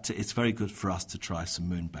 but it's very good for us to try some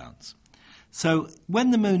moon bounce. So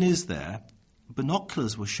when the moon is there,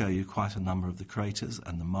 binoculars will show you quite a number of the craters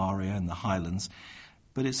and the maria and the highlands,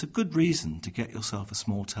 but it's a good reason to get yourself a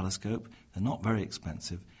small telescope. They're not very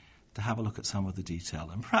expensive, to have a look at some of the detail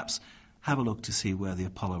and perhaps have a look to see where the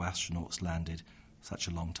Apollo astronauts landed such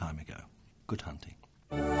a long time ago. Good hunting.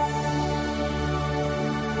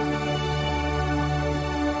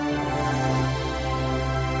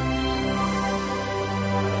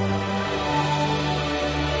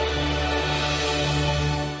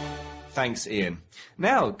 Thanks, Ian.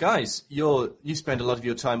 Now, guys, you spend a lot of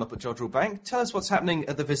your time up at Jodrell Bank. Tell us what's happening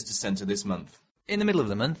at the Visitor Centre this month. In the middle of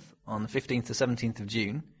the month, on the 15th to 17th of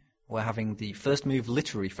June, we're having the First Move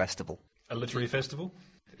Literary Festival. A literary festival?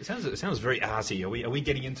 It sounds very arty. Are we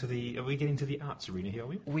getting into the arts arena here? Are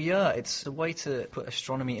we? We are. It's a way to put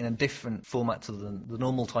astronomy in a different format to the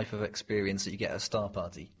normal type of experience that you get at a star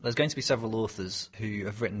party. There's going to be several authors who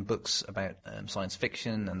have written books about science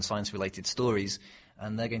fiction and science-related stories,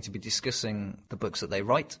 and they're going to be discussing the books that they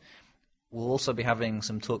write. We'll also be having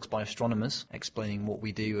some talks by astronomers explaining what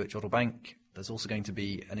we do at Jodrell Bank. There's also going to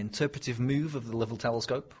be an interpretive move of the Lovell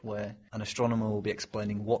telescope, where an astronomer will be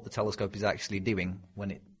explaining what the telescope is actually doing when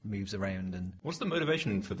it moves around. And what's the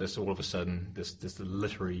motivation for this all of a sudden, this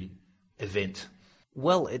literary event?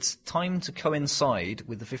 Well, it's time to coincide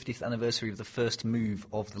with the 50th anniversary of the first move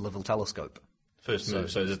of the Lovell telescope. First move,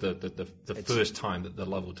 so it's the first time that the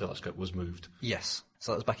Lovell telescope was moved? Yes,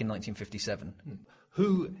 so that was back in 1957.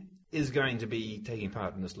 Who is going to be taking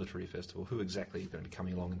part in this literary festival? Who exactly is going to be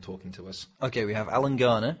coming along and talking to us? Okay, we have Alan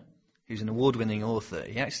Garner, who's an award-winning author.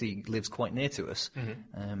 He actually lives quite near to us,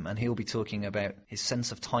 and he'll be talking about his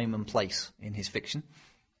sense of time and place in his fiction.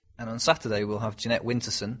 And on Saturday we'll have Jeanette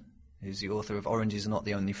Winterson, who's the author of Oranges Are Not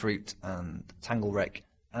the Only Fruit and Tangle Wreck.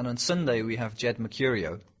 And on Sunday we have Jed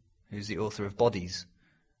Mercurio, who's the author of Bodies,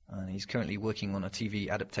 and he's currently working on a TV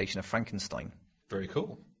adaptation of Frankenstein. Very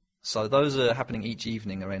cool. So those are happening each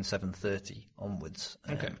evening around 7:30 onwards.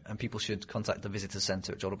 Okay. And people should contact the Visitor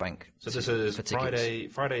Centre at Jodrell Bank. So this is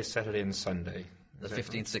Friday, Saturday and Sunday. The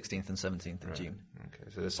 15th, 16th and 17th of June.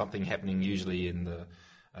 Okay, so there's something happening usually in the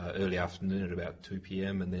early afternoon at about 2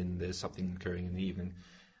 p.m. and then there's something occurring in the evening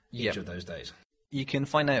each of those days. You can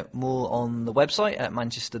find out more on the website at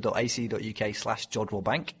manchester.ac.uk/Jodrell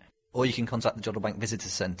Bank, or you can contact the Jodrell Bank Visitor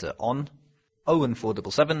Centre on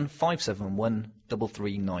 01477 571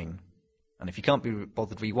 339. And if you can't be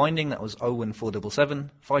bothered rewinding, that was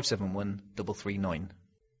 01477 571 339.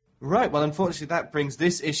 Right, well, unfortunately, that brings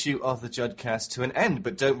this issue of the Jodcast to an end.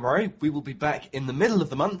 But don't worry, we will be back in the middle of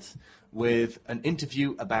the month with an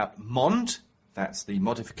interview about MOND. That's the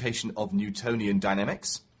modification of Newtonian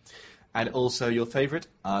dynamics. And also your favourite,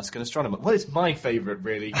 Ask an Astronomer. Well, it's my favourite,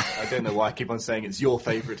 really. I don't know why I keep on saying it's your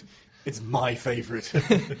favourite. It's my favourite.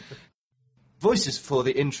 Voices for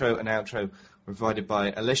the intro and outro were provided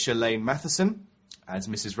by Alicia Lane Matheson as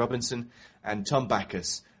Mrs. Robinson and Tom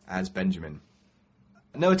Backus as Benjamin.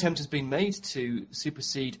 No attempt has been made to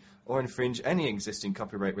supersede or infringe any existing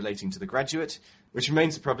copyright relating to The Graduate, which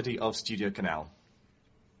remains the property of Studio Canal.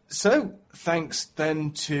 So, thanks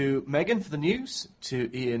then to Megan for the news, to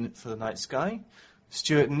Ian for the night sky,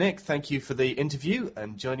 Stuart and Nick, thank you for the interview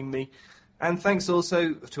and joining me, and thanks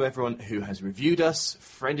also to everyone who has reviewed us,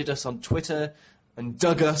 friended us on Twitter, and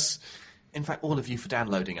dug us, in fact all of you for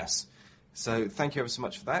downloading us. So thank you ever so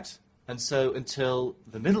much for that, and so until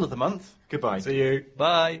the middle of the month, goodbye. See you.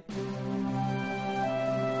 Bye.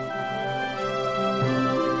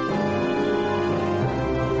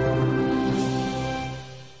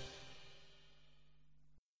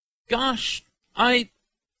 Gosh,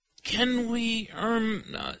 can we,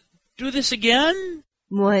 do this again?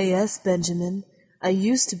 Why, yes, Benjamin. I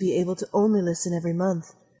used to be able to only listen every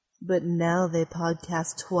month, but now they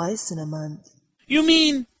podcast twice in a month. You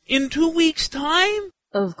mean in 2 weeks' time?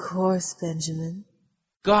 Of course, Benjamin.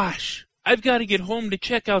 Gosh, I've got to get home to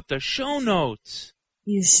check out the show notes.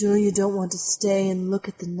 You sure you don't want to stay and look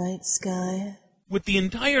at the night sky? With the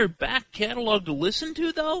entire back catalog to listen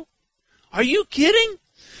to, though? Are you kidding?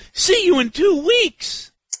 See you in 2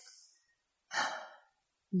 weeks!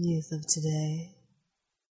 Youth of today.